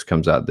 6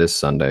 comes out this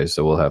Sunday.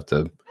 So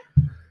we'll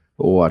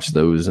watch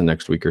those the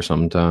next week or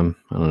sometime.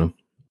 I don't know.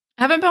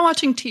 I haven't been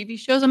watching TV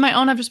shows on my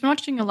own. I've just been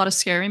watching a lot of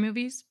scary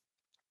movies.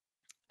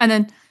 And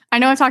then I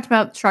know I've talked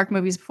about shark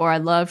movies before. I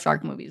love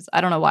shark movies.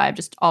 I don't know why. I've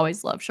just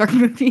always loved shark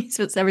movies.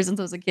 It's ever since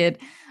I was a kid.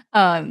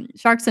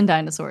 Sharks and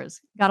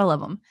dinosaurs. Gotta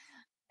love them.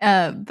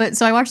 But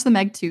so I watched the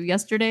Meg 2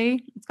 yesterday.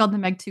 It's called the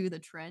Meg 2 The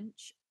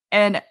Trench.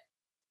 And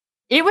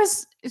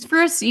it's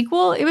for a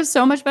sequel, it was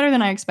so much better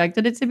than I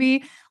expected it to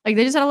be. Like,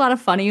 they just had a lot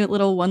of funny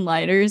little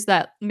one-liners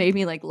that made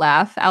me, like,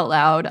 laugh out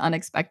loud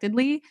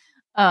unexpectedly.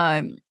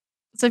 Um,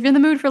 so if you're in the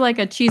mood for, like,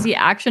 a cheesy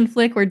action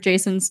flick where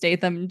Jason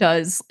Statham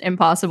does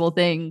impossible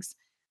things,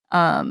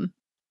 um,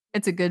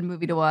 it's a good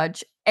movie to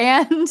watch.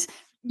 And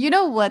you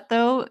know what,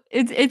 though?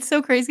 It's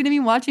so crazy to me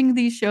watching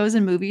these shows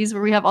and movies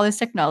where we have all this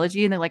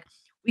technology and they're like,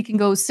 we can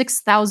go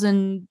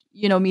 6,000,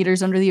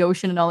 meters under the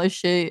ocean and all this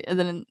shit, and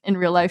then in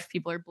real life,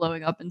 people are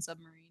blowing up in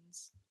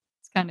submarines.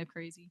 It's kind of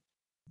crazy.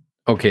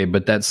 Okay,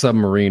 but that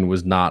submarine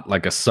was not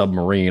like a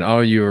submarine. Oh,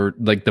 you're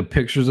like the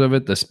pictures of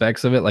it, the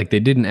specs of it, like they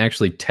didn't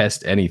actually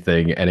test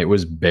anything, and it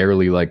was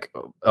barely like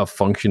a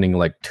functioning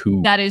like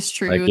tube. That is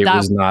Like true. it That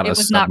was not a it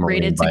was not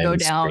submarine rated to by go any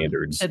down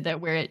standards. to the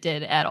where it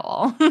did at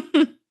all.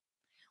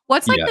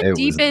 What's like Yeah, the it was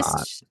not.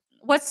 deepest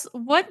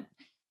what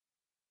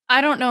I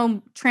don't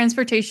know,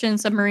 transportation,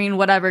 submarine,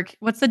 whatever.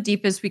 What's the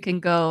deepest we can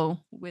go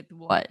with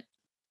what?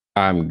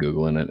 I'm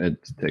googling it. It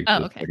takes Oh,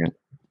 a okay. second.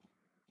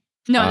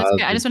 No, that's Uh,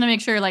 okay. I just wanna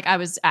make sure, like, I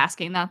was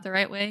asking that the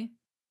right way.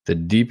 The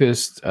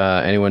deepest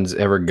anyone's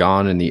ever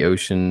gone in the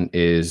ocean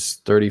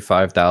is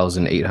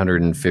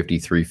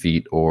 35,853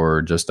 feet,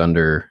 or just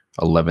under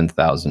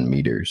 11,000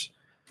 meters.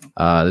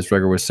 This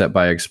record was set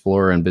by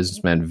explorer and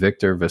businessman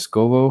Victor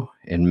Vescovo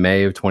in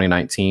May of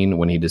 2019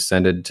 when he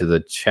descended to the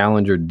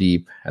Challenger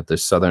Deep at the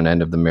southern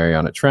end of the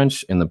Mariana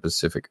Trench in the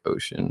Pacific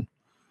Ocean.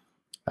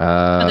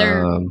 Are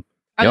there Um, are he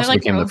there, also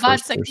like, became the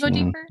robots first that can go person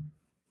deeper?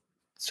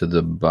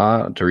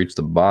 to reach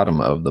the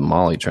bottom of the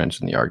Mali Trench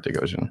in the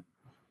Arctic Ocean.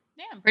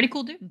 Damn, pretty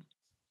cool dude.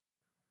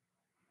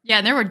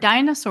 Yeah, there were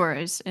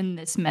dinosaurs in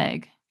this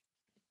Meg.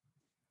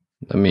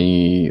 Let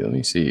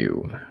me see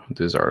what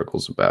this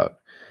article's about.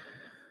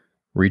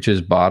 He reached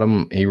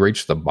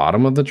the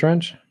bottom of the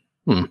trench.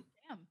 Damn.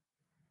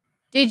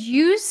 Did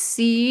you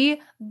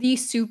see the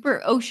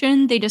super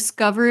ocean they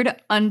discovered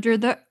under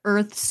the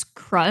Earth's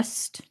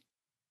crust?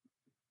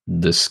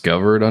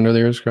 Discovered under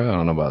the Earth's crust. I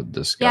don't know about Yeah,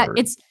 discovered.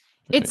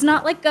 it's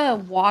not like a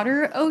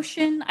water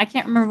ocean. I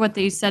can't remember what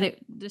they said it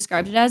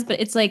described it as, but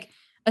it's like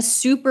a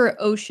super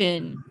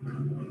ocean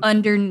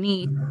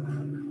underneath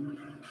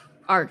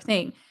our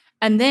thing.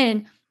 And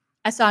then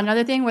I saw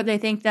another thing where they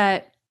think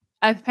that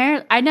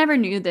apparently I never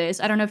knew this.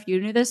 I don't know if you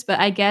knew this, but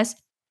I guess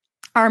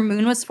our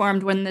moon was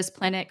formed when this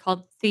planet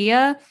called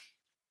Theia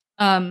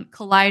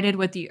collided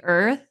with the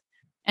Earth,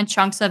 and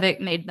chunks of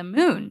it made the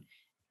moon.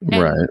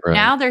 And Right, right.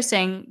 now they're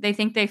saying they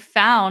think they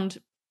found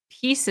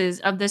pieces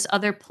of this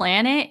other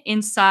planet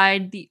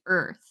inside the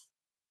Earth,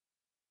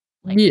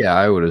 like Yeah,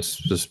 I would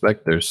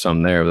suspect there's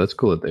some there. But that's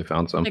cool that they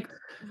found some. like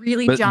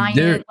really But there,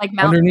 giant, like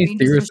mountain underneath the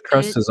ranges and Earth's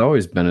crust shit. has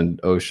always been an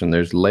ocean.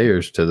 There's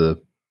layers to the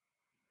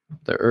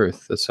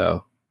Earth. That's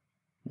how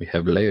we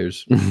have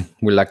layers.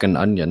 We're like an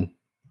onion.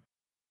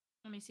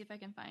 Let me see if I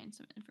can find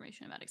some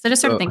information about it. 'Cause I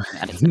just started So, thinking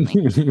about it suddenly.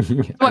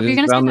 I What were you just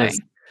gonna say? found Sorry. this.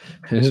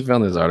 I just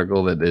found this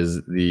article that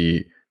is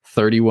the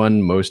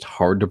 31 most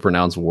hard to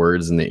pronounce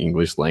words in the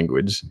English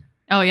language.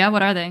 Oh yeah,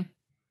 what are they?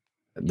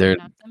 Can you There,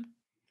 pronounce them?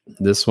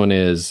 this one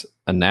is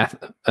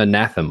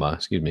anathema.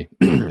 Excuse me,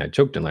 I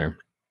choked in there.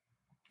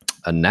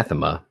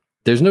 Anathema.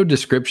 There's no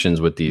descriptions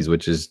with these,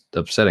 which is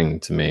upsetting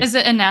to me. Is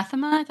it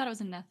anathema? I thought it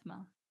was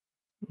anathema.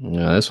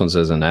 This one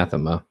says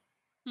anathema.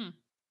 Hmm.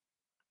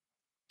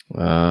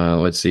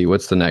 Let's see.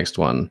 What's the next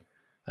one?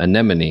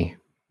 Anemone.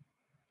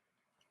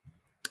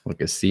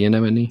 Like a sea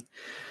anemone.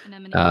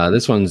 Anemone.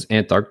 This one's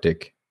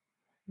Antarctic.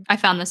 I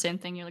found the same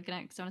thing you're looking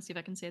at because I want to see if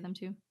I can say them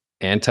too.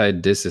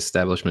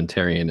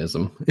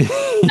 Anti-disestablishmentarianism.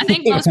 I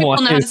think most people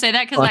know how to Why- say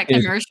that because why that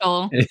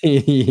commercial.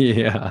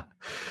 yeah.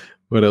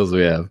 What else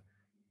we have?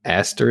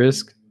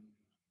 Asterisk.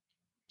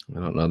 I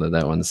don't know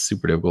that one's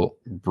super difficult.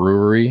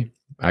 Brewery.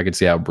 I could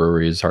see how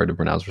brewery is hard to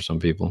pronounce for some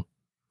people.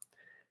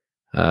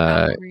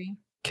 Cavalry.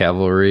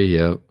 Cavalry.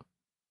 Yep.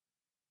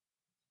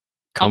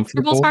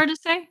 Comfortable's Comfortable. hard to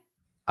say?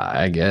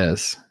 I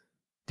guess.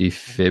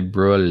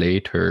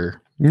 Defibrillator.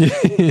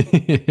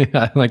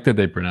 I like that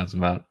they pronounce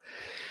them out.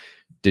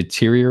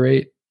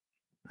 Deteriorate.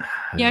 I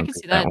Yeah, I don't can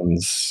think see that that.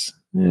 one's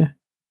The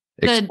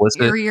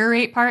explicit.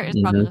 deteriorate part is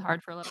Mhm. probably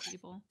hard for a lot of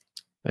people.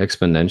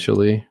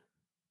 Exponentially.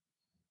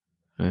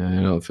 I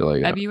don't feel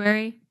like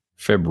February?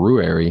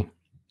 February.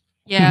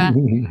 Yeah.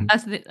 I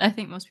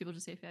think most people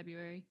just say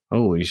February.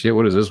 Holy shit!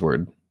 What is this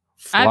word?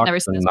 I've never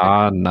seen this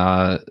word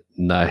before.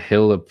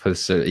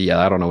 Nahilipus. Yeah,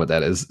 I don't know what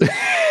that is.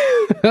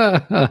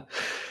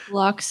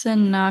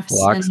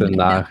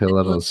 Floxanopsinification.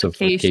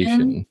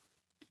 Floxanahilosuffocation.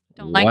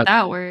 Don't like What?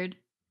 that word.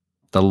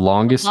 The The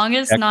longest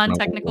longest technical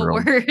non-technical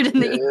word. word in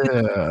the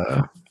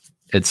Yeah.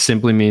 It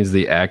simply means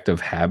the act of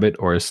habit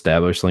or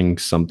establishing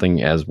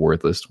something as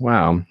worthless.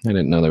 Wow, I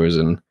didn't know there was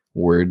a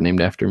word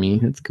named after me.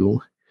 That's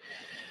cool.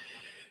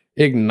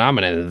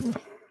 Ignominious.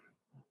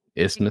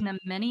 Isthmus.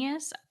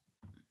 ignominious.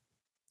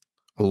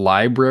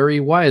 Library.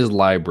 Why is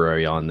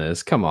library on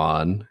this? Come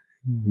on,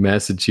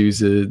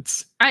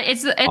 Massachusetts.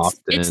 It's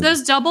Often.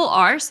 those double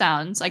R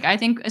sounds. Like I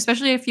think,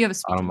 especially if you have a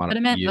speech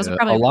impediment, those are Yeah,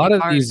 probably really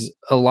hard.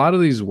 a lot of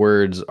these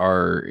words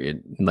are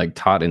like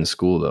taught in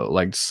school though.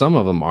 Like some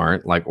of them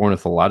aren't, like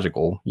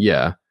ornithological.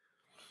 Yeah.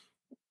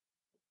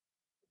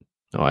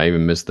 Oh, I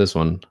even missed this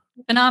one.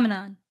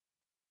 Phenomenon.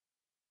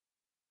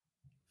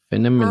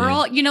 Phenomenon.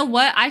 Rural. You know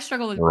what? I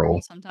struggle with rural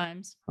Rural.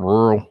 sometimes.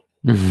 Rural.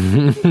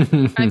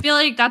 I feel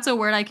like that's a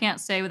word I can't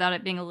say without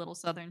it being a little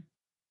southern.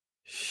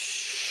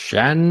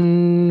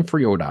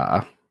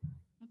 Shanfrioda.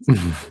 Let's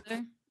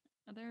see.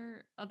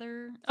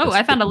 Other. Oh,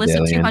 I found a list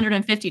of Episcopalian.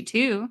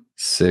 252.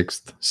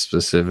 Sixth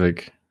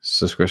specific.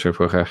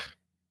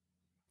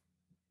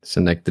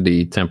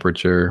 Synecdoche,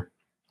 temperature,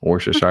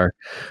 Worcestershire.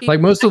 See, Like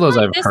most I of feel those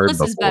like I've this heard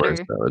list is before,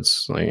 better. so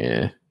it's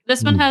like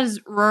This one has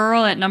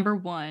rural at number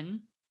 1,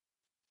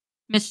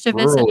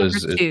 mischievous at rural number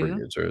is pretty 2,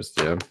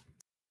 interesting. Yeah.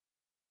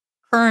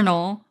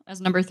 colonel as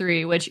number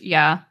 3, which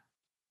yeah,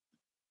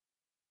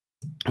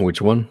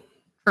 Which one?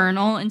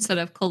 colonel instead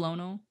of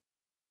colonel.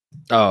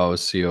 Oh,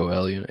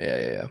 COL.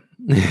 Yeah.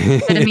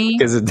 Epitome,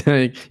 Because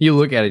you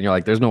look at it and you're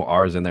like, there's no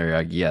R's in there. You're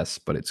like, yes,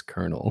 but it's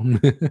Colonel.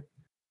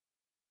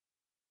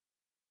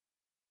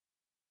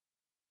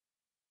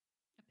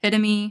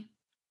 epitome,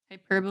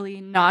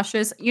 hyperbole,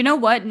 nauseous. You know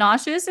what?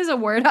 Nauseous is a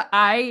word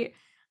I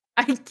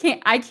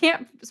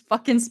can't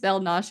fucking spell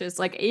nauseous.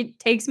 Like it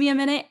takes me a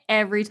minute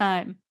every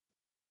time.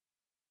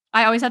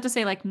 I always have to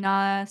say like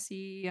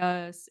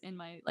nauseous in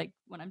my like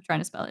when I'm trying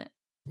to spell it.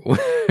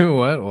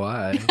 What?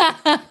 Why?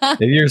 If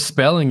you're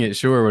spelling it,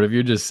 sure, but if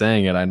you're just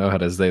saying it, I know how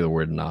to say the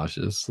word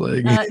nauseous.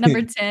 Like,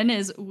 Number 10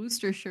 is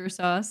Worcestershire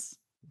sauce.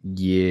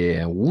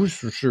 yeah,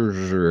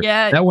 Worcestershire.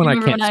 Yeah, That one you I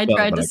remember can't when I spell,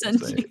 tried but to I can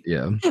send say you it.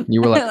 Yeah,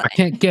 you were like, I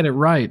can't get it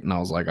right, and I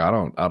was like, I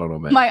don't know,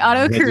 man. my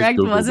I just autocorrect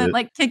googled wasn't, it.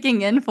 like,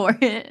 kicking in for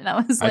it, and I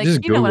was I like,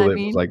 just "You know what googled I it. And was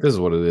mean." like, this is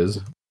what it is.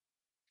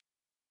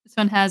 This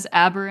one has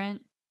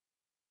aberrant.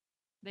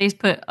 They just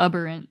put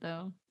aberrant,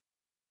 though.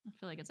 I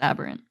feel like it's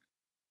aberrant.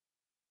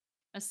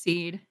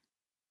 Accede,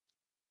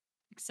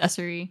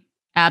 accessory,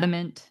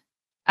 adamant,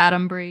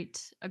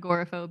 adumbrate,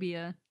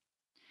 agoraphobia.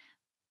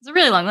 It's a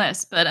really long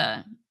list,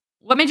 but,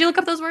 what made you look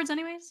up those words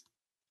anyways?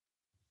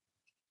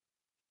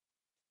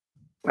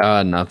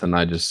 Nothing.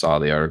 I just saw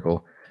the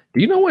article.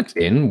 Do you know what's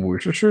in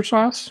Worcestershire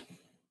sauce?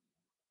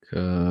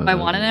 Do I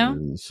wanna know?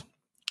 'Cause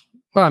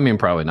well, I mean,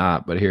 probably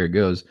not, but here it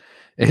goes.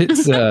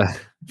 It's a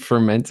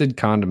fermented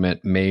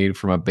condiment made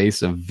from a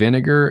base of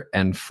vinegar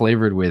and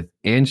flavored with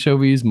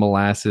anchovies,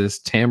 molasses,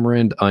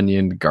 tamarind,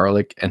 onion,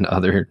 garlic, and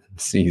other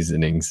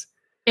seasonings.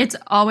 It's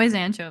always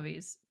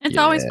anchovies. It's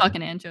always Yeah,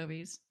 fucking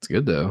anchovies. it's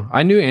good though.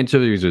 I knew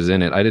anchovies was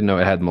in it. I didn't know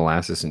it had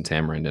molasses and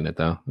tamarind in it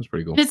though. That's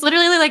pretty cool. It's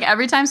literally like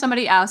every time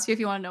somebody asks you if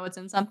you wanna know what's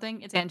in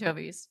something, it's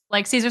anchovies.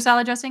 Like Caesar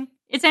salad dressing,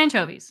 it's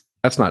anchovies.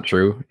 That's not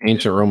true.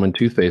 Ancient Roman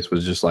toothpaste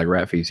was just like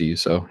rat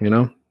feces. So,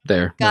 no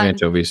God,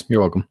 anchovies.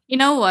 You're welcome. you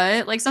know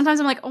what? Like, sometimes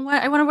I'm like, "Oh,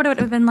 what I wonder what it would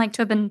have been like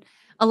to have been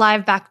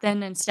alive back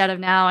then instead of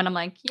now," and I'm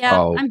like, "Yeah,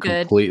 Oh, I'm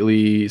good."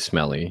 completely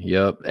smelly.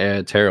 Yep.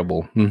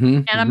 Terrible.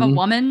 And I'm a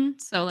woman,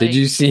 so, Did like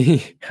you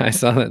see? I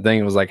saw that thing.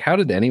 It was like, how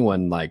did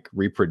anyone like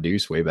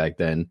reproduce way back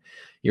then?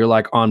 You're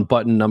like on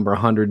button number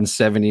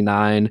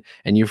 179,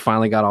 and you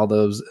finally got all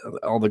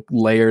the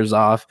layers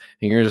off,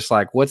 and you're just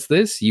like, what's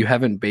this? You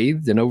haven't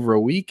bathed in over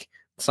a week?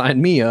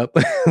 Sign me up.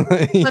 so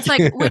it's like,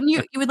 Like, wouldn't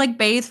you would, like,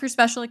 bathe for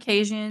special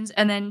occasions,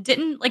 and then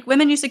didn't like,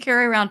 women used to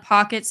carry around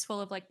pockets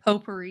full of, like,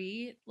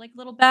 potpourri, like,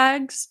 little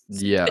bags, so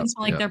you yeah, couldn't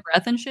smell, like, yeah. their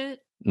breath and shit?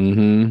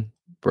 Mm-hmm.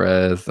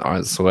 Breath,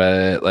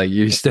 sweat. Like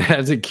you used to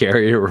have to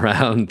carry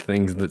around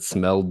things that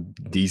smelled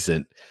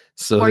decent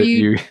so Or that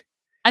you you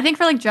I think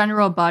for, like,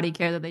 general body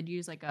care that they'd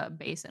use, like, a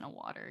basin of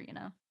water, you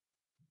know?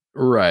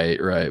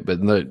 right.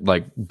 But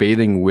like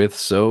bathing with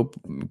soap,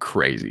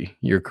 crazy.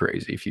 You're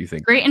crazy if you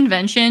think Great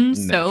invention,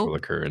 natural soap.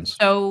 occurrence.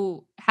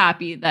 So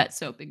happy that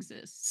soap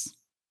exists.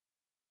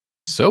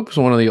 Soap's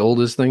one of the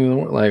oldest things in the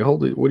world. Like,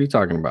 holy, what are you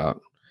talking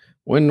about?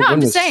 No, I'm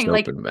When just was saying,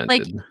 soap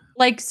invented?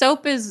 like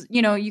soap is,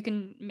 you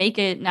can make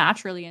it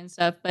naturally and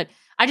stuff, but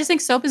I just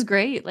think soap is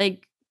great.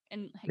 Like,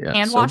 and like, Yeah,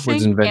 hand soap was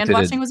washing, hand invented at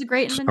washing was a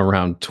great invention.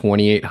 around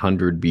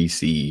 2800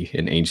 BC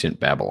in ancient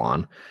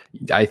Babylon.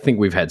 I think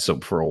we've had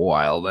soap for a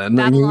while then.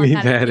 Babylon We've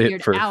had it had it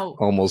figured for out.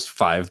 almost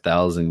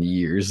 5,000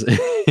 years.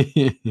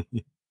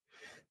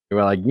 They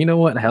were like, you know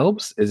what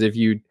helps is if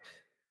you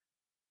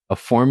a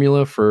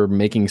formula for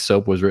making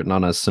soap was written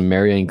on a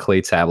Sumerian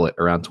clay tablet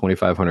around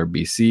 2500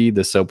 BC.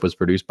 The soap was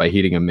produced by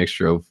heating a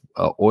mixture of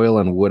oil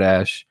and wood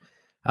ash,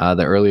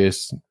 the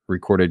earliest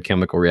recorded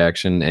chemical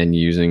reaction, and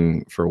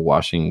using for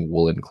washing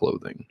woolen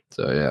clothing.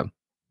 So yeah,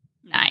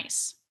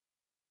 Nice.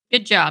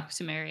 Good job, we're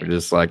Sumerians.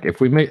 just like if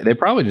we make. They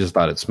probably just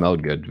thought it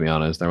smelled good. To be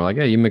honest, they were like,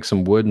 "Yeah, you mix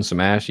some wood and some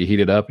ash, you heat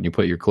it up, and you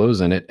put your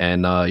clothes in it,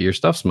 and your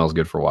stuff smells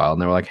good for a while."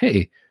 And they were like,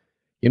 "Hey,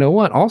 you know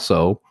what?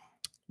 Also,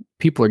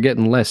 people are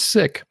getting less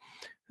sick.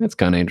 That's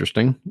kind of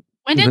interesting."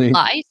 When did when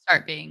lye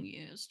start being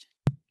used?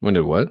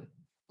 did what?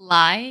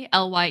 Lye,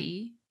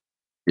 Lye.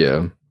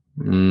 Yeah.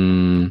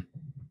 Mm,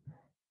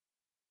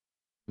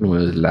 when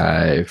was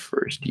lye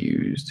first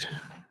used?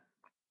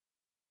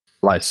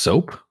 Lye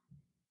soap?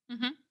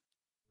 Mhm.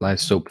 Lye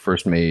soap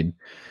first made.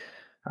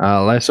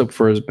 Lye soap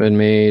first been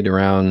made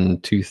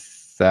around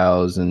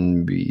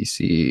 2000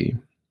 BC.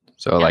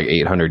 So Yeah. like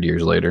 800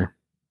 years later.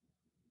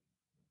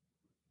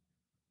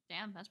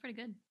 Damn, that's pretty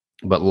good.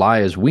 But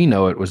lye as we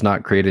know it was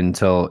not created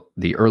until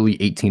the early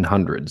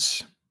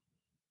 1800s.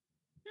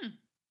 Hmm.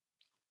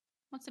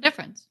 What's the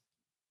difference?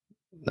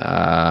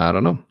 I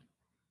don't know.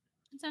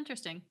 It's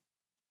interesting.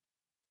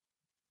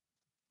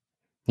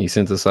 He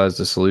synthesized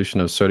a solution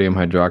of sodium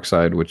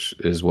hydroxide, which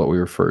is what we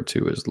refer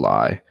to as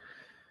lye.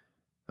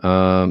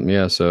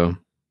 Yeah, so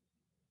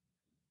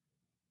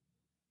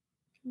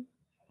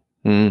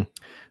mm,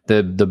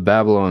 the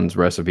Babylon's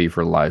recipe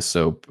for lye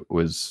soap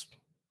was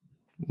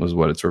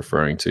what it's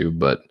referring to,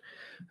 but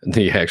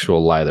the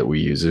actual lye that we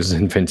use is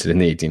invented in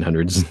the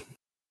 1800s.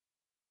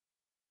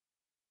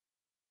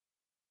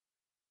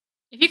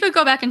 If you could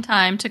go back in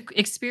time to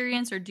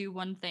experience or do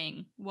one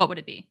thing, what would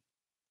it be?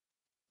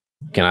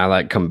 Can I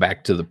like come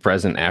back to the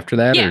present after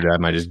that, Yeah, or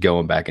am I just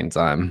going back in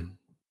time?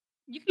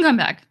 you can come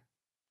back.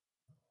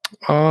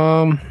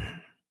 Um,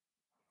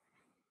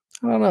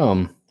 I don't know.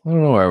 I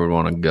don't know where I would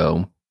want to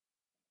go.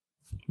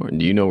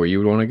 Do you know where you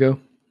would want to go?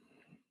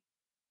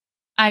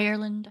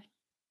 Ireland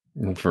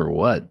For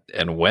what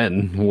and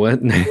when? What?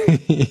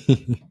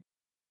 in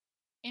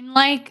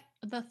like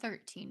the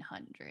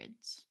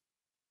 1300s.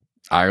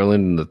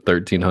 Ireland in the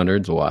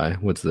 1300s? Why?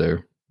 What's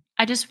there?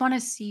 I just want to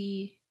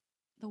see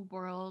the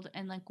world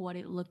and like what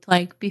it looked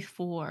like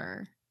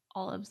before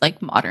all of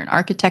like modern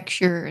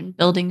architecture and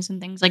buildings and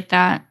things like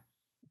that.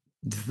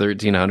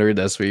 1300?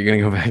 That's what you're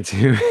gonna go back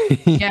to?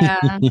 Yeah.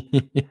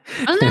 Wasn't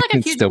there like a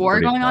It's huge still war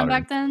pretty going on modern.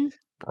 back then?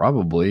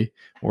 Probably.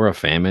 Or a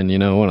famine,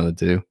 one of the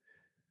two.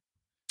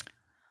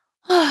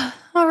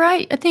 All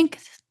right. I think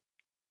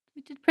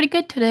we did pretty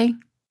good today.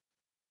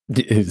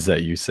 Is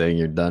that you saying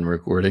you're done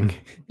recording?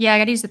 Yeah, I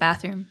got to use the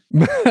bathroom.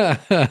 Had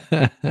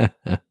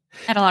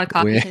a lot of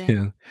coffee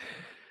today.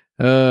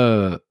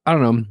 Well, I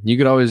don't know. You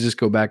could always just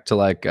go back to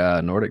like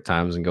Nordic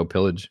times and go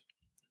pillage.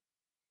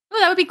 Oh,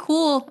 that would be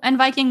cool. And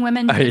Viking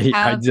women did I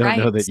have don't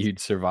know that rights. you'd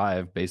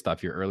survive based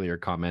off your earlier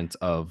comment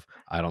of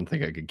I don't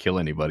think I could kill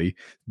anybody,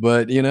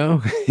 but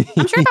I'm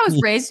sure if I was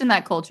raised in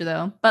that culture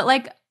though, but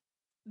like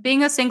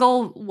being a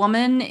single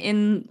woman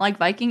in like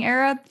Viking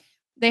era,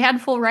 they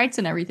had full rights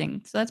and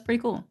everything. So that's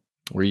pretty cool.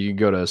 where you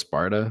go to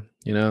Sparta,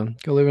 go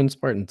live in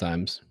Spartan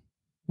times.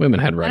 Women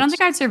had I don't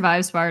think rights. I'd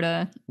survive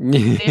Sparta.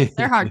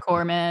 They're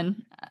hardcore,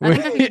 man. I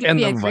think I could And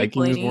be the a Greek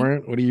Vikings lady.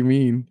 weren't? What do you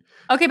mean?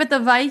 Okay, but the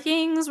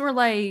Vikings were The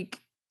like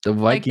they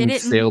Vikings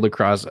didn't. sailed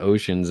across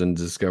oceans and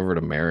discovered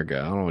America.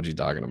 I don't know what you're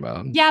talking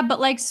about. Yeah, but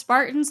like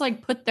Spartans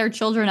like put their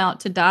children out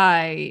to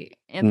die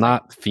and like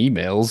Not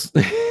females.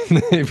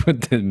 They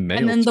put the and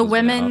male then the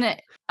children out. women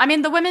I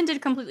mean the women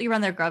did completely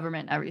run their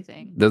government and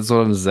everything. That's what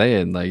I'm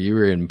saying. Like you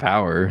were in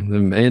power.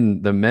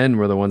 The men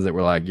were the ones that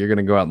were like, you're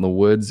gonna go out in the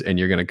woods and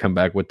you're gonna come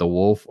back with the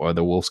wolf, or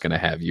the wolf's gonna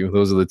have you.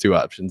 Those are the two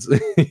options.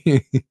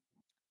 I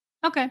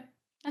Okay.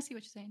 I see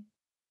what you're saying.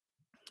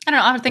 I don't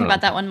know, I'll have to think don't know.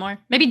 about that one more.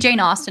 Maybe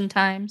Jane Austen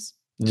times.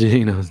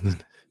 Jane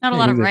Austen. Not a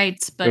lot of Go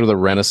rights, to but the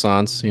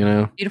Renaissance.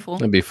 beautiful.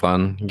 That'd be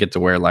fun. You get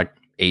to wear like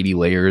 80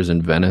 layers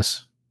in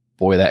Venice.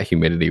 Boy, that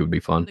humidity would be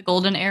fun. The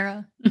golden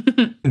era.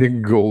 The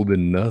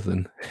golden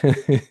nothing.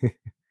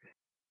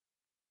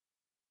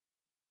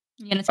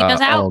 You gonna take us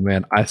Oh out?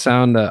 man, I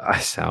found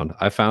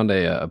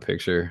a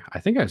picture. I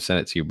think I've sent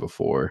it to you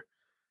before,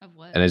 Of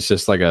what? and it's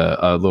just like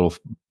a little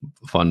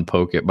fun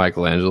poke at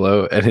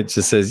Michelangelo, and it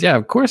just says, "Yeah,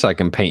 of course I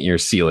can paint your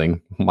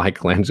ceiling."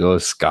 Michelangelo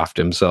scoffed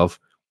himself.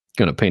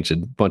 Gonna paint a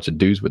bunch of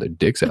dudes with their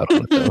dicks out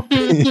on it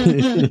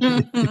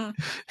though.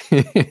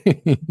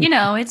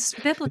 It's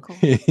biblical.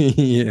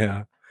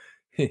 Yeah,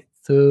 it's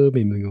so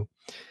biblical.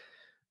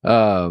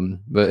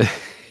 But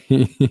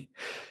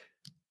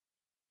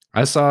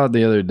I saw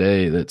the other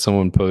day that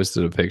someone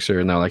posted a picture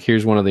and they're like,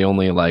 here's one of the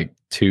only like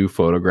 2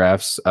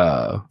 photographs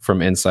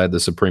from inside the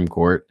Supreme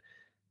Court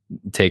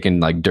taken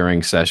like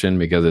during session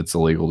because it's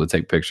illegal to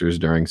take pictures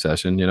during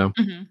session, you know?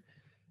 Mhm.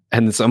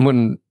 And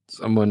someone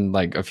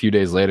like a few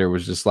days later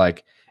was just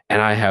like,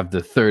 and I have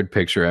the 3rd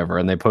picture ever.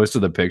 And they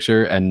posted the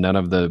picture and none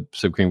of the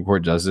Supreme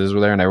Court justices were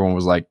there. And everyone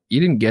was like, you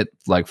didn't get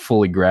like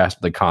fully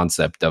grasp the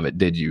concept of it,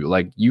 did you?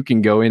 Like you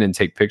can go in and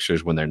take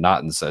pictures when they're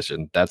not in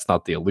session. That's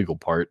not the illegal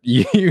part.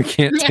 You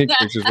can't take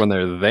pictures when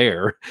they're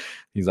there.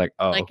 He's like,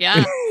 oh, Like,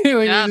 yeah. He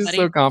was Yeah, just so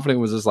buddy. confident,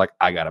 was just like,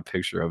 I got a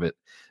picture of it.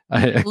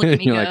 Look at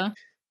me You're like, go.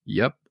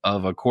 yep,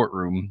 of a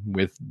courtroom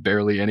with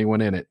barely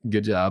anyone in it.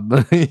 Good job.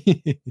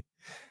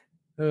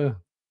 Uh,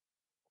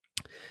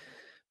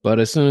 But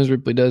as soon as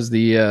Ripley does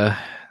the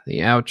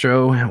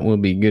outro, we'll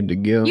be good to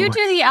go. You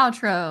do the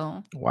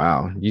outro.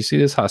 Wow, you see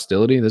this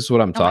hostility? This is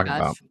what I'm Oh my talking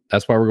about. gosh.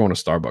 That's why we're going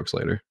to Starbucks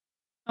later.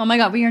 Oh my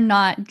god, we are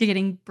not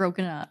getting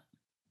broken up.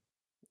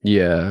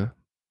 Yeah.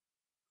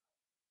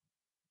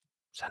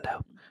 Send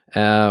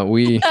out.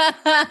 We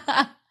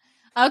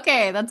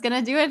Okay, that's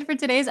gonna do it for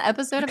today's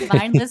episode of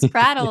Mindless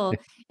Prattle.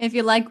 If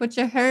you like what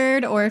you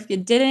heard, or if you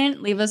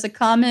didn't, leave us a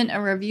comment,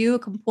 a review, a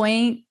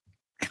complaint,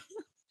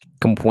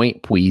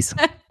 please.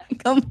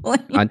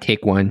 I'll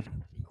take one.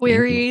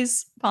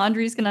 queries,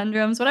 pondries,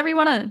 conundrums, whatever you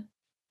want to.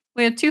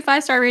 We have 2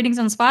 5-star ratings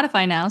on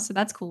Spotify now, so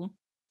that's cool.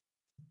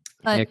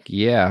 But Heck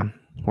yeah.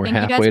 We're thank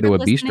you guys halfway for to a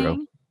listening. bistro.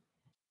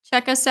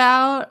 Check us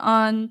out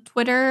on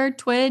Twitter,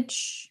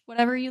 Twitch,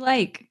 whatever you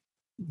like.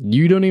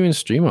 You don't even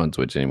stream on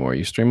Twitch anymore.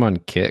 You stream on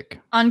Kick.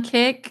 On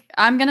Kick,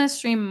 I'm gonna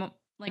stream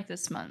like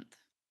this month.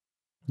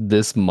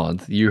 This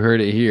month. You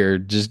heard it here.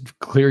 Just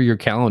clear your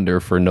calendar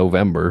for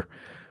November.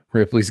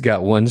 Ripley's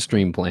got one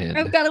stream planned.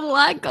 I've got a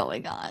lot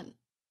going on.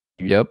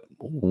 Yep.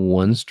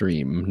 One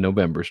stream.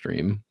 November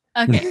stream.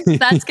 Okay,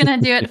 that's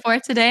gonna do it for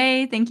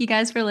today. Thank you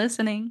guys for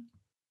listening.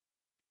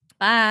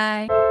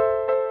 Bye.